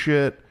same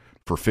shit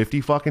for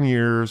 50 fucking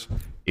years.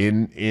 A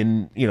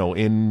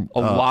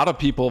lot of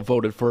people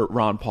voted for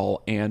Ron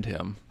Paul and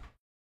him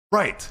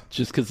right,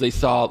 just because they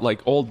saw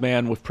like old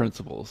man with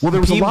principles. well,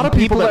 there was a lot of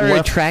people that are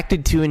left.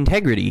 attracted to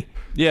integrity.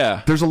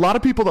 Yeah. There's a lot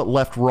of people that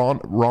left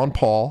Ron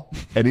Paul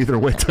and either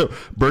went to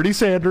Bernie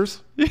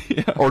Sanders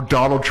or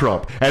Donald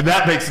Trump, and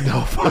that makes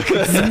no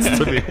fucking sense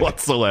to me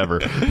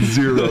whatsoever.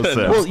 Zero sense.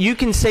 Well, you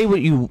can say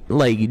what you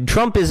like.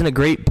 Trump isn't a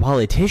great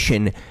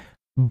politician,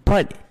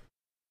 but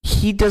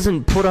he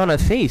doesn't put on a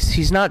face.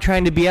 He's not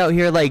trying to be out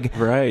here like,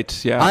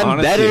 Right. Yeah. I'm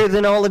honestly. better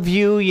than all of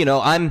you. You know,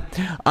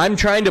 I'm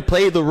trying to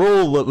play the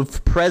role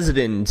of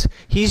president.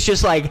 He's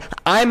just like,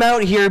 I'm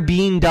out here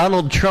being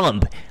Donald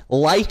Trump.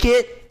 Like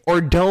it or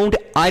don't,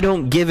 I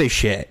don't give a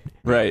shit.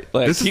 Right.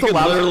 Like This is he the could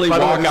loudest- literally by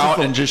the way, walk this is out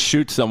the- and just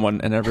shoot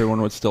someone and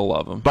everyone would still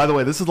love him. By the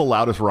way, this is the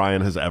loudest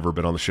Ryan has ever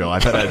been on the show.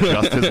 I've had to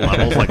adjust his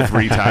levels like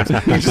 3 times.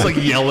 He's just like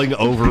yelling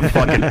over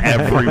fucking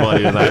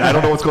everybody tonight. I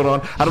don't know what's going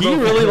on. I don't He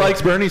know. really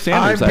likes Bernie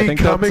Sanders. I'm I think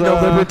becoming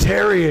that's, a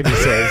libertarian, he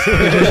says.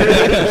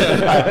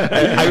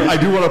 I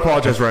do want to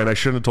apologize, Ryan. I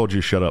shouldn't have told you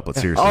to shut up, but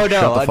seriously, Oh, no,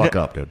 shut the fuck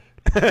up, dude.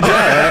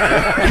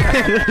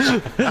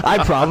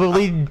 I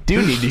probably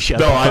do need to shut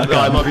No, the fuck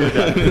I up. love you to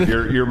death,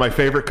 dude. You're my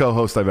favorite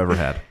co-host I've ever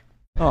had.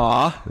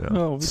 Aw.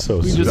 Oh, So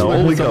we sweet. just The only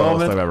witnessed a co-host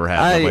moment. I've ever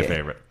had. My I-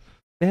 favorite.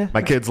 Yeah.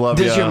 My kids love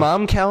you. Does your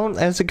mom count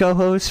as a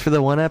co-host for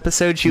the one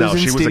episode she was in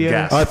she was a studio?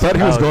 guest. I thought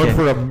he was Oh, going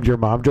okay. for your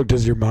mom joke.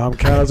 Does your mom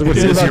count? What's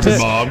he Does about your to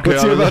mom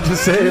What's he count? about to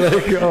say?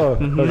 Like, oh,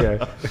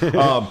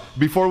 okay.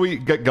 Before we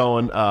get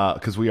going,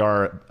 because we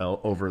are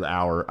over the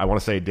hour, I want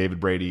to say David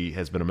Brady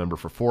has been a member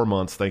for 4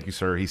 months. Thank you,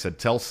 sir. He said,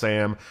 "Tell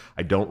Sam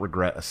I don't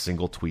regret a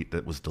single tweet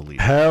that was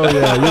deleted." Hell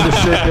yeah, you're the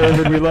shit,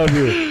 David. We love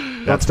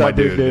you. That's Don't my stop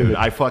being dude. David.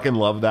 I fucking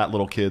love that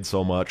little kid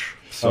so much.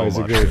 so he's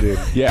a much. good dude.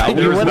 Yeah,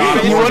 You want to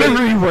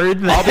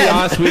reword that? I'll be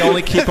honest. We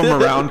only keep him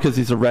around because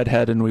he's a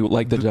redhead, and we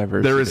like the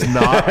diversity. There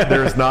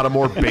is not a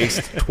more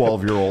based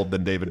 12-year-old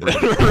than David Brady.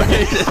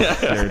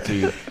 Guarantee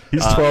you.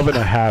 He's 12 and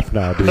a half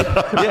now, dude.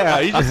 Yeah,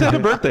 he just had a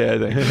birthday,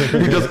 I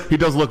think. He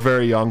does look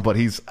very young, but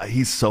he's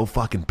so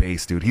fucking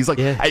based, dude. He's like,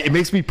 it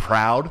makes me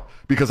proud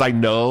because I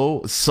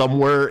know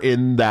somewhere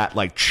in that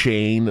like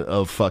chain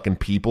of fucking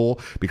people,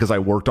 because I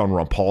worked on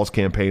Ron Paul's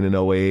campaign in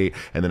 2008,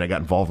 and then I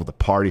got involved with the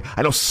party.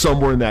 I know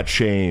somewhere in that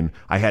chain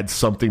I had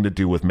something to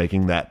do with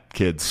making that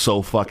kid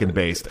so fucking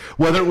based.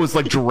 Whether it was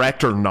like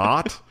direct or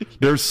not,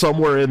 there's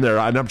somewhere in there,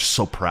 and I'm just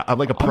so proud. I'm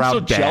like a proud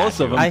I'm so dad, jealous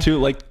of dude. him too.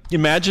 Like,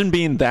 imagine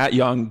being that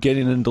young,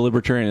 getting into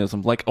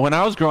libertarianism. Like when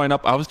I was growing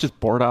up, I was just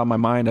bored out of my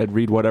mind. I'd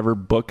read whatever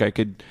book I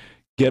could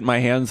get my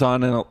hands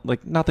on, and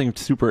like nothing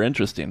super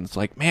interesting. It's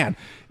like, man,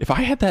 if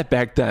I had that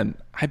back then,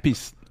 I'd be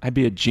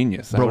a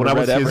genius. Bro, when I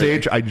was his everything.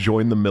 age, I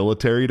joined the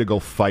military to go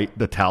fight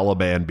the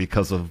Taliban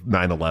because of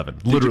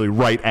 9/11. Literally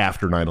right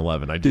after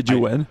 9/11. Did you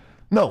win?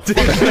 No.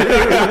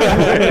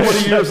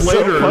 20 years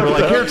later, we're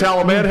like, here,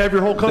 Taliban, have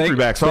your whole country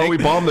back. So we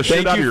bombed the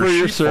shit out of your Thank you for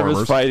your sheep service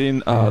farmers.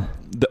 fighting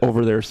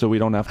over there, so we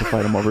don't have to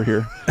fight them over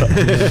here.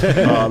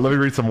 Let me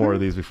read some more of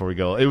these before we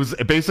go. It was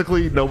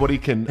basically nobody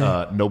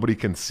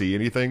can see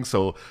anything.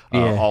 So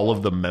all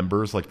of the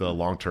members, like the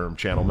long-term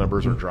channel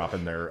members, are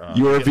dropping their.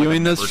 You are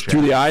viewing this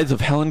through the eyes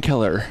of Helen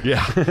Keller.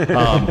 Yeah.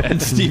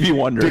 And Stevie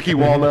Wonder. Dickie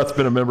Walnut's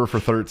been a member for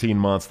 13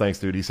 months. Thanks,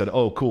 dude. He said,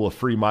 oh, cool, a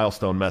free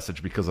milestone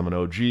message because I'm an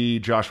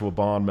OG. Joshua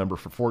Bond, member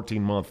for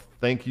 14 months.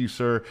 Thank you,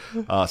 sir.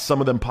 Some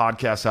of them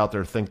podcasts out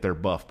there think they're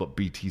buff, but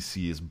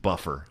BTC is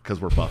buffer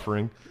because we're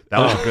buffering. That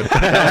was a good.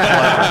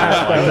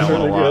 That was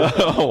really good.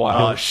 Oh,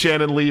 wow.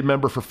 Shannon Lee,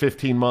 member for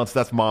 15 months.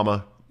 That's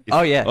Mama.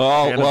 Oh yeah.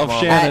 Oh, Shannon's love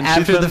mom. Shannon.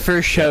 After the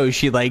first show,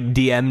 she like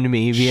DM'd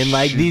me, being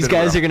like, She's "These been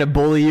guys around. are gonna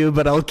bully you,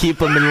 but I'll keep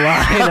them in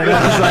line." And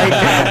I was like,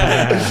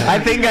 "I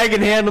think I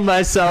can handle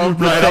myself,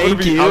 but I'm thank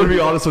gonna you." be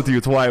honest with you.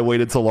 It's why I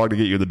waited so long to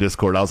get you in the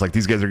Discord. I was like,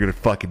 these guys are gonna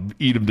fucking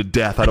eat him to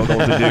death. I don't know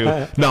what to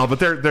do. No, but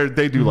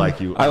they do like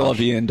you. I love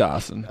Ian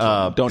Dawson.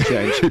 So don't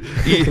change.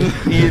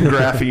 Ian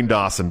Graphene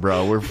Dawson,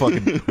 bro. We're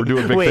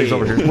doing big Wait, things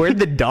over here. where'd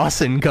the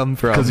Dawson come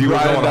from? Because you were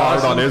Ryan going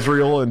hard Dawson. on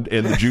Israel and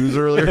the Jews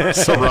earlier.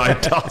 So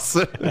Ryan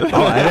Dawson.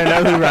 Oh, I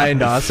don't know who Ryan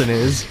Dawson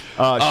is.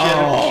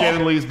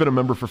 Shannon Lee's been a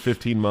member for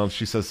 15 months.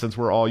 She says, since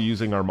we're all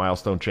using our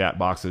milestone chat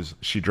boxes,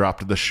 she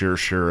dropped the sure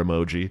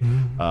emoji.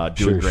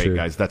 Doing great, sure.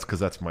 guys. That's because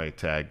that's my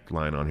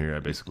tagline on here. I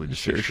basically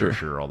just say Sure.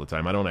 sure all the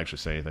time. I don't actually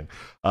say anything.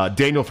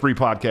 Daniel 3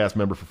 podcast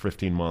member for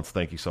 15 months.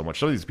 Thank you so much.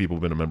 Some of these people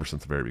have been a member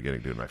since the very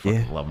beginning, dude, and I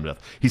fucking love them to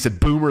death. He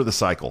said, boomer the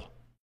cycle.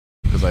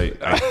 Because I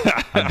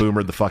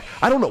boomered the fuck.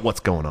 I don't know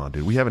what's going on,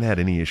 dude. We haven't had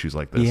any issues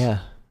like this. Yeah.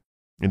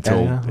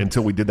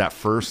 Until we did that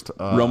first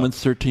Romans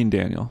 13,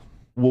 Daniel.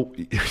 Well,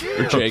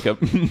 Or Jacob.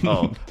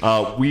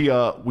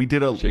 we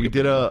did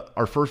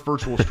our first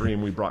virtual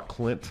stream. We brought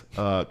Clint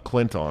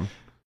on,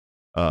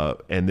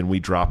 and then we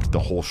dropped the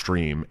whole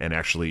stream, and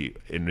actually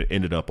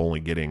ended up only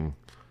getting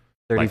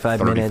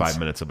 35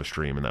 minutes of a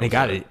stream, and that They was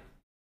got it. it.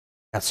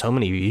 Got so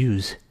many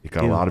views. It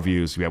got a lot of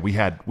views. Yeah, we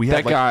had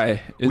That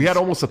guy. we had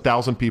almost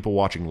 1,000 people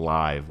watching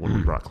live when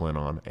we brought Clint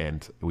on,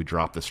 and we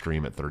dropped the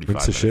stream at 35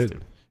 Clint's the minutes. shit.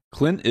 Dude.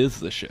 Clint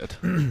is the shit.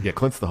 Yeah,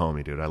 Clint's the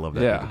homie, dude. I love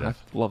that dude to Yeah,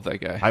 death. I love that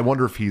guy. I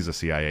wonder if he's a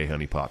CIA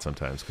honeypot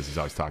sometimes because he's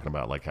always talking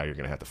about like how you're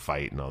gonna have to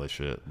fight and all this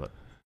shit. But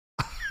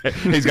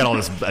he's got all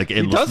this like He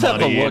endless does have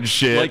the money look. and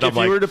shit. Like I'm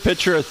if you were to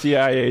picture a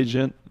CIA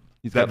agent,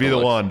 he's that'd got be the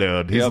look. one,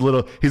 dude. He's Yep. a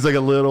little. He's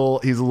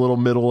a little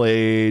middle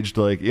aged.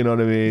 Like, you know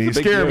what I mean. He's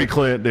a big scaring me, dude.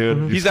 Clint,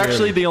 dude. He's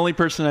actually the only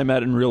person I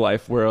met in real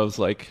life where I was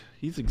like,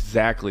 he's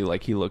exactly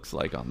like he looks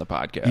like on the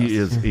podcast.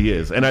 He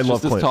is, and I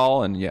love Just as Clint.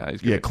 tall and he's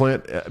Yeah, great.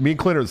 Clint. Me and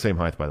Clint are the same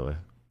height, by the way.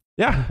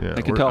 Yeah, Yeah,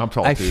 I can we're- tell. I'm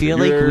tall I too, feel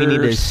dude. like we need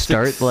to You're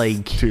start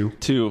 6'2".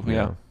 Two,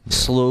 yeah.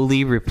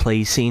 slowly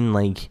replacing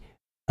like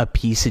a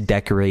piece of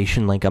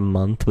decoration like a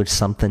month with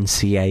something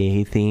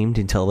CIA themed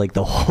until like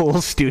the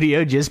whole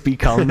studio just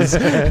becomes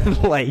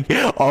like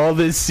all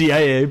this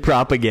CIA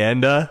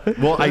propaganda.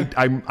 Well,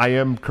 I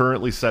am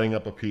currently setting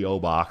up a PO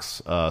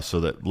box so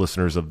that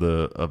listeners of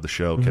the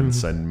show can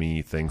send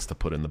me things to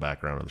put in the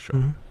background of the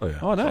show. Oh yeah.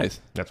 Oh, nice.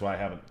 That's why I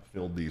haven't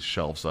filled these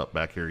shelves up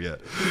back here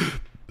yet.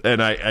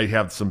 And I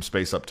have some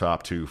space up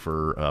top too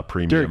for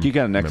premium. Derek, you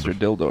got an extra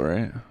members. dildo,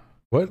 right?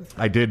 What?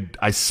 I did.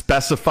 I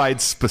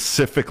specified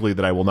specifically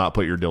that I will not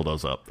put your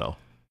dildos up though.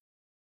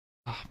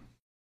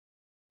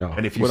 No.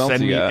 And if you What else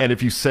send you me got? and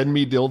if you send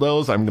me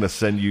dildos, I'm going to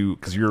send you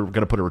because you're going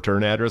to put a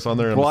return address on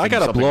there. and I'm Well, gonna I send you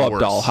got a something blow up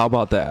worse. doll. How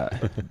about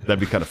that? That'd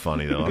be kind of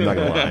funny though. I'm not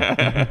going to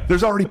lie.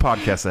 There's already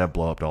podcasts that have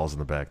blow up dolls in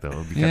the back though.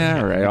 It'd be kinda Yeah,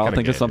 gay. right. It'd be I'll kinda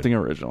think of gay, something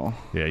dude. original.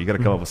 Yeah, you got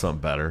to come up with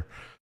something better.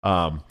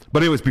 But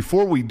anyways,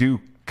 before we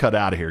do cut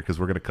out of here, because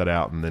we're going to cut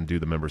out and then do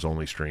the members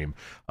only stream,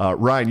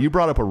 Ryan, you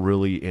brought up a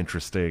really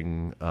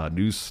interesting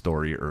news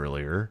story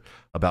earlier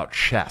about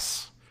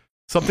chess.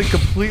 Something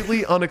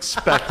completely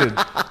unexpected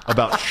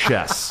about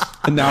chess.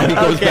 And now he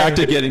goes back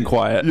to getting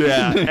quiet.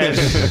 Yeah,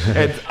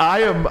 and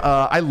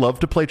I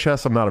love to play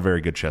chess. I'm not a very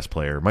good chess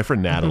player. My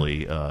friend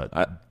Natalie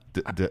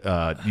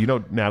You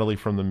know Natalie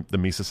from the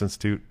Mises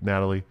Institute,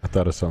 Natalie? I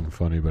thought of something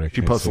funny, but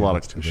She posts a lot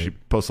of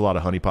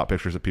honeypot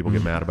pictures that people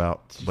get mad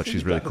about, but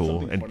she's really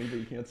cool. And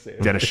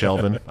Dennis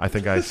Shelvin, I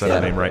think I said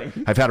her name right.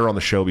 I've had her on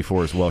the show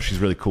before as well. She's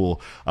really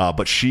cool.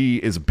 But she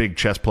is a big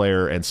chess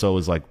player, and so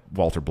is like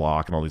Walter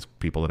Block and all these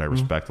people that I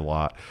respect a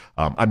lot.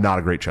 I'm not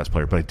a great chess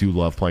player, but I do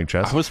love playing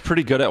chess. I was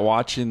pretty good at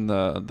watching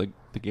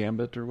the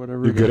Gambit or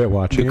whatever. You're good at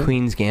watching The it?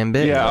 Queen's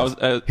Gambit? Yeah, I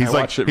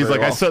watched it very I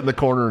well. sit in the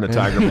corner in a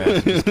tiger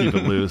match, just keep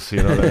it loose.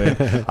 You know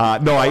what I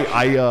mean? No,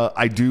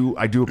 I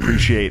do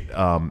appreciate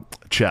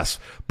chess,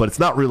 but it's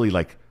not really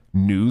like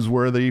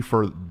newsworthy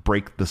for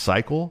Break the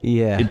Cycle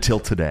until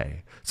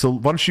today. So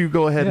why don't you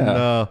go ahead and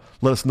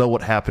let us know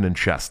what happened in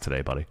chess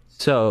today, buddy?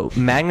 So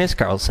Magnus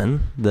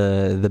Carlsen,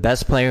 the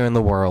best player in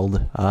the world,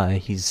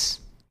 he's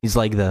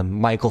like the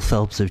Michael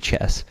Phelps of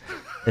chess,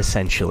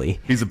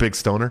 essentially. He's a big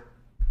stoner.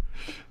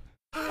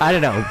 I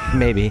don't know,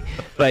 maybe,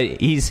 but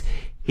he's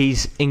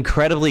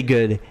incredibly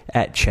good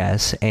at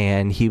chess,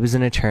 and he was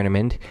in a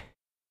tournament.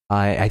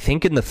 I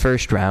think in the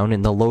first round,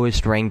 and the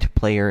lowest ranked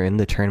player in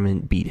the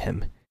tournament beat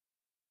him.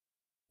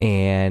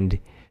 And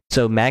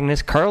so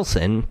Magnus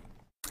Carlsen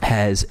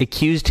has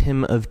accused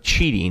him of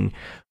cheating.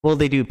 Well,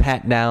 they do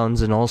pat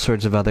downs and all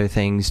sorts of other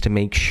things to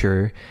make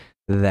sure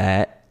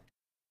that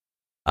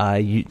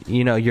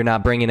you're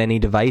not bringing any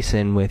device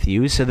in with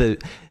you. So the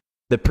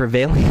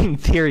prevailing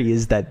theory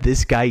is that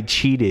this guy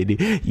cheated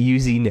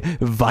using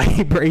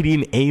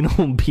vibrating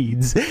anal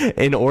beads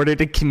in order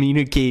to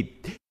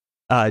communicate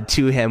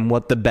to him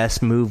what the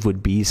best move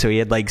would be. So he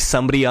had like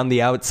somebody on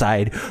the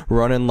outside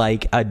running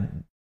like a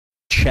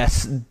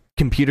chess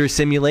computer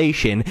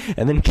simulation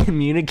and then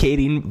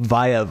communicating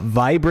via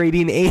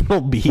vibrating anal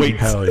beads. Wait,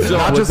 hell yeah. so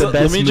What the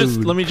best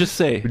move let me just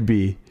say would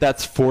be.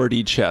 that's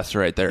 4D chess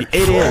right there. It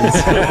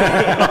is.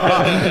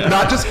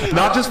 not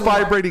just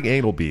vibrating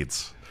anal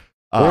beads.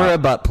 Or a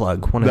butt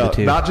plug, one of the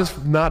two.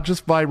 Not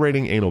just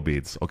vibrating anal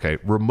beads. Okay,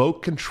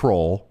 remote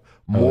control,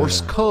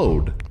 Morse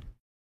code,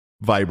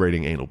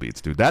 vibrating anal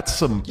beads, dude. That's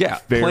some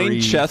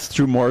playing chess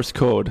through Morse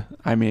code.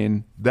 I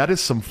mean, that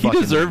is some. He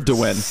deserved to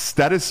win.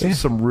 That is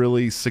some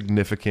really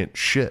significant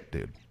shit,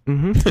 dude.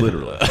 Mm-hmm.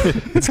 Literally,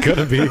 It's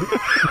gonna be.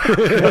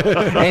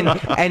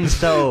 and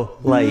so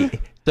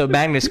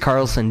Magnus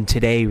Carlsen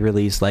today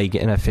released like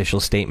an official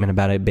statement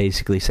about it,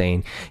 basically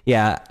saying,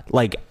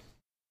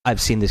 I've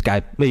seen this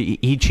guy.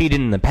 He cheated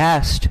in the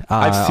past.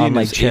 I've seen on,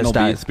 like, his anal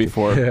beads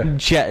before.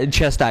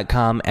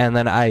 chess.com, and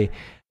then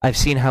I've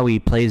seen how he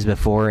plays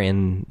before,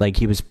 and like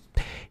he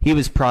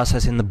was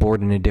processing the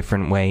board in a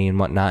different way and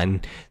whatnot.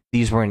 And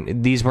these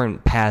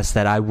weren't paths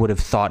that I would have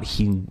thought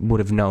he would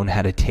have known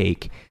how to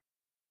take.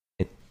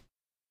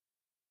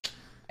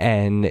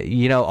 And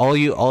all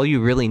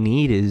you really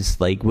need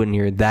is like when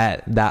you're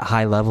that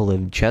high level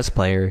of chess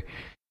player,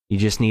 you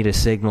just need a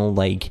signal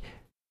like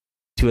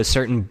to a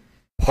certain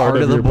part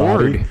of the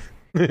board.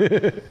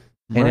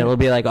 And it'll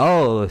be like,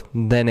 oh,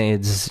 then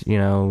it's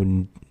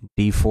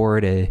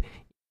D4 to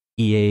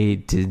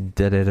E8 to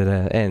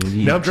da-da-da-da, and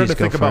you now I'm trying to just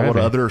go think about what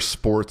forever. other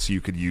sports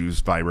you could use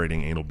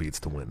vibrating anal beads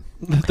to win.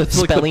 That's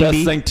like the Spelling best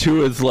bee? thing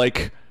too. Is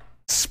like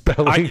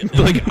Spelling.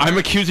 I'm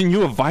accusing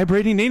you of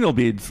vibrating anal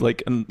beads.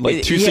 Like two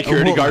Yeah,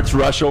 security well- guards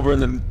rush over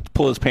and then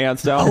pull his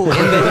pants down. Oh,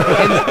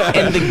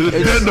 and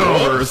Bend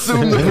over,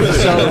 assume the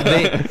so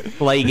they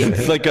like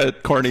It's like a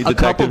corny a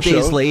couple detective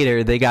days show.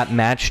 later they got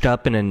matched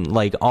up in an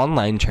like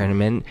online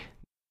tournament.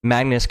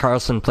 Magnus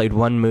Carlsen played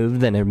one move,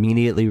 then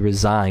immediately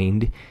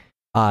resigned.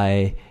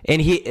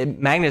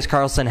 Magnus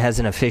Carlsen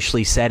hasn't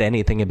officially said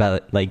anything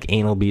about like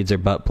anal beads or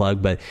butt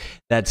plug, but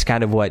that's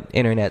kind of what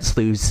internet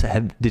sleuths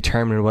have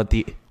determined what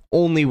the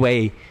only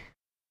way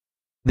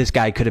this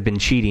guy could have been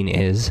cheating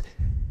is.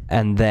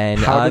 And then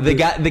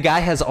the guy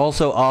has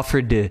also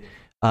offered to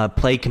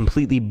play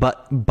completely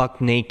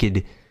buck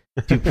naked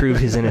to prove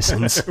his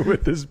innocence.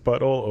 With his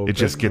butthole open. It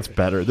just gets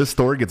better. This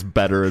story gets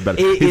better and better.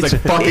 He's It's-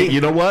 like, fuck it.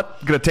 You know what?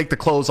 I'm gonna take the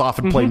clothes off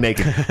and play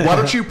naked. Why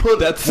don't you put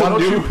That's Why the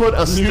don't you new- put a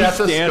new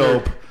stethoscope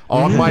standard.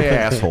 on my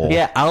asshole?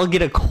 Yeah, I'll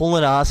get a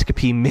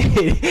colonoscopy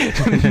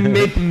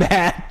mid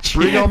match.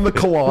 Bring on the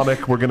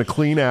colonic. We're gonna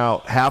clean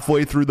out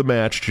halfway through the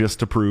match just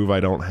to prove I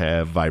don't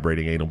have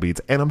vibrating anal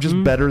beads, and I'm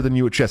just better than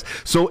you at chess.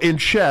 So in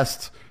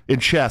chess,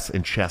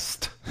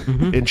 Incest.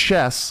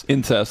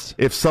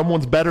 if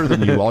someone's better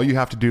than you, all you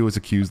have to do is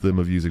accuse them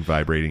of using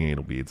vibrating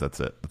anal beads.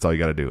 That's it. That's all you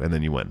got to do, and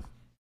then you win.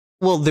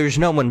 Well, there's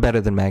no one better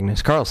than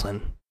Magnus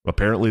Carlsen.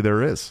 Apparently,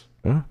 there is.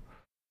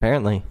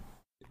 Apparently.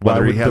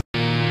 Whether he has.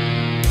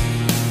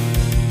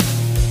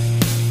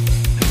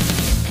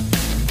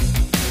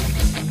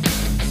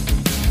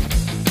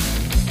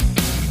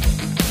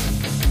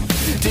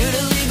 Due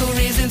to legal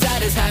reasons, I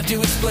just have to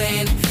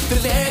explain. The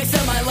lyrics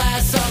of my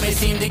last song may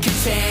seem to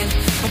contain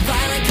a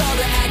violent call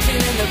to action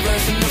in the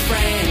verse and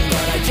refrain,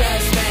 but I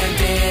just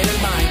landed in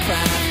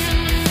Minecraft.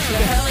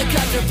 The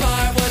helicopter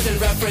part was in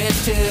reference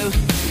to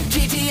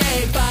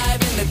GTA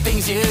 5 and the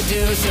things you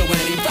do. So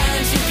any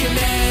violence you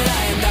commit,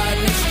 I am not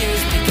an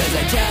excuse, because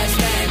I just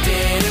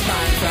landed in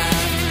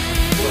Minecraft.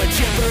 Wood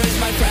chipper is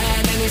my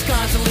friend and he's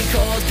constantly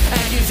cold.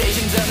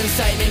 Accusations of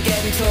incitement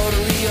getting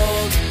totally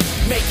old.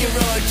 Make your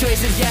own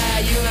choices, yeah,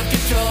 you have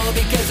control,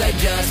 because I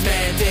just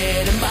meant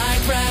it in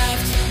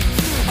Minecraft.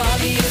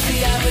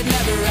 Obviously I would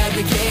never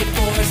advocate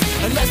force,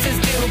 unless there's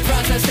due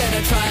process and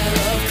a trial,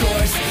 of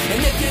course. And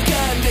if you're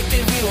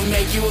convicted, we will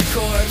make you a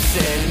corpse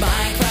in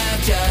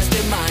Minecraft, just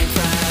in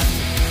Minecraft.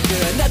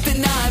 You're nothing,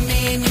 I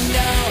mean, you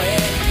know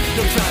it.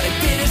 Don't try to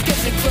beat us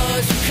cause you're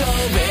closed for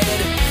COVID.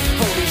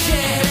 Holy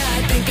shit, I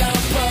think I'm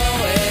a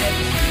poet.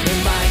 In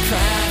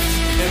Minecraft,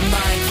 in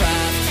Minecraft.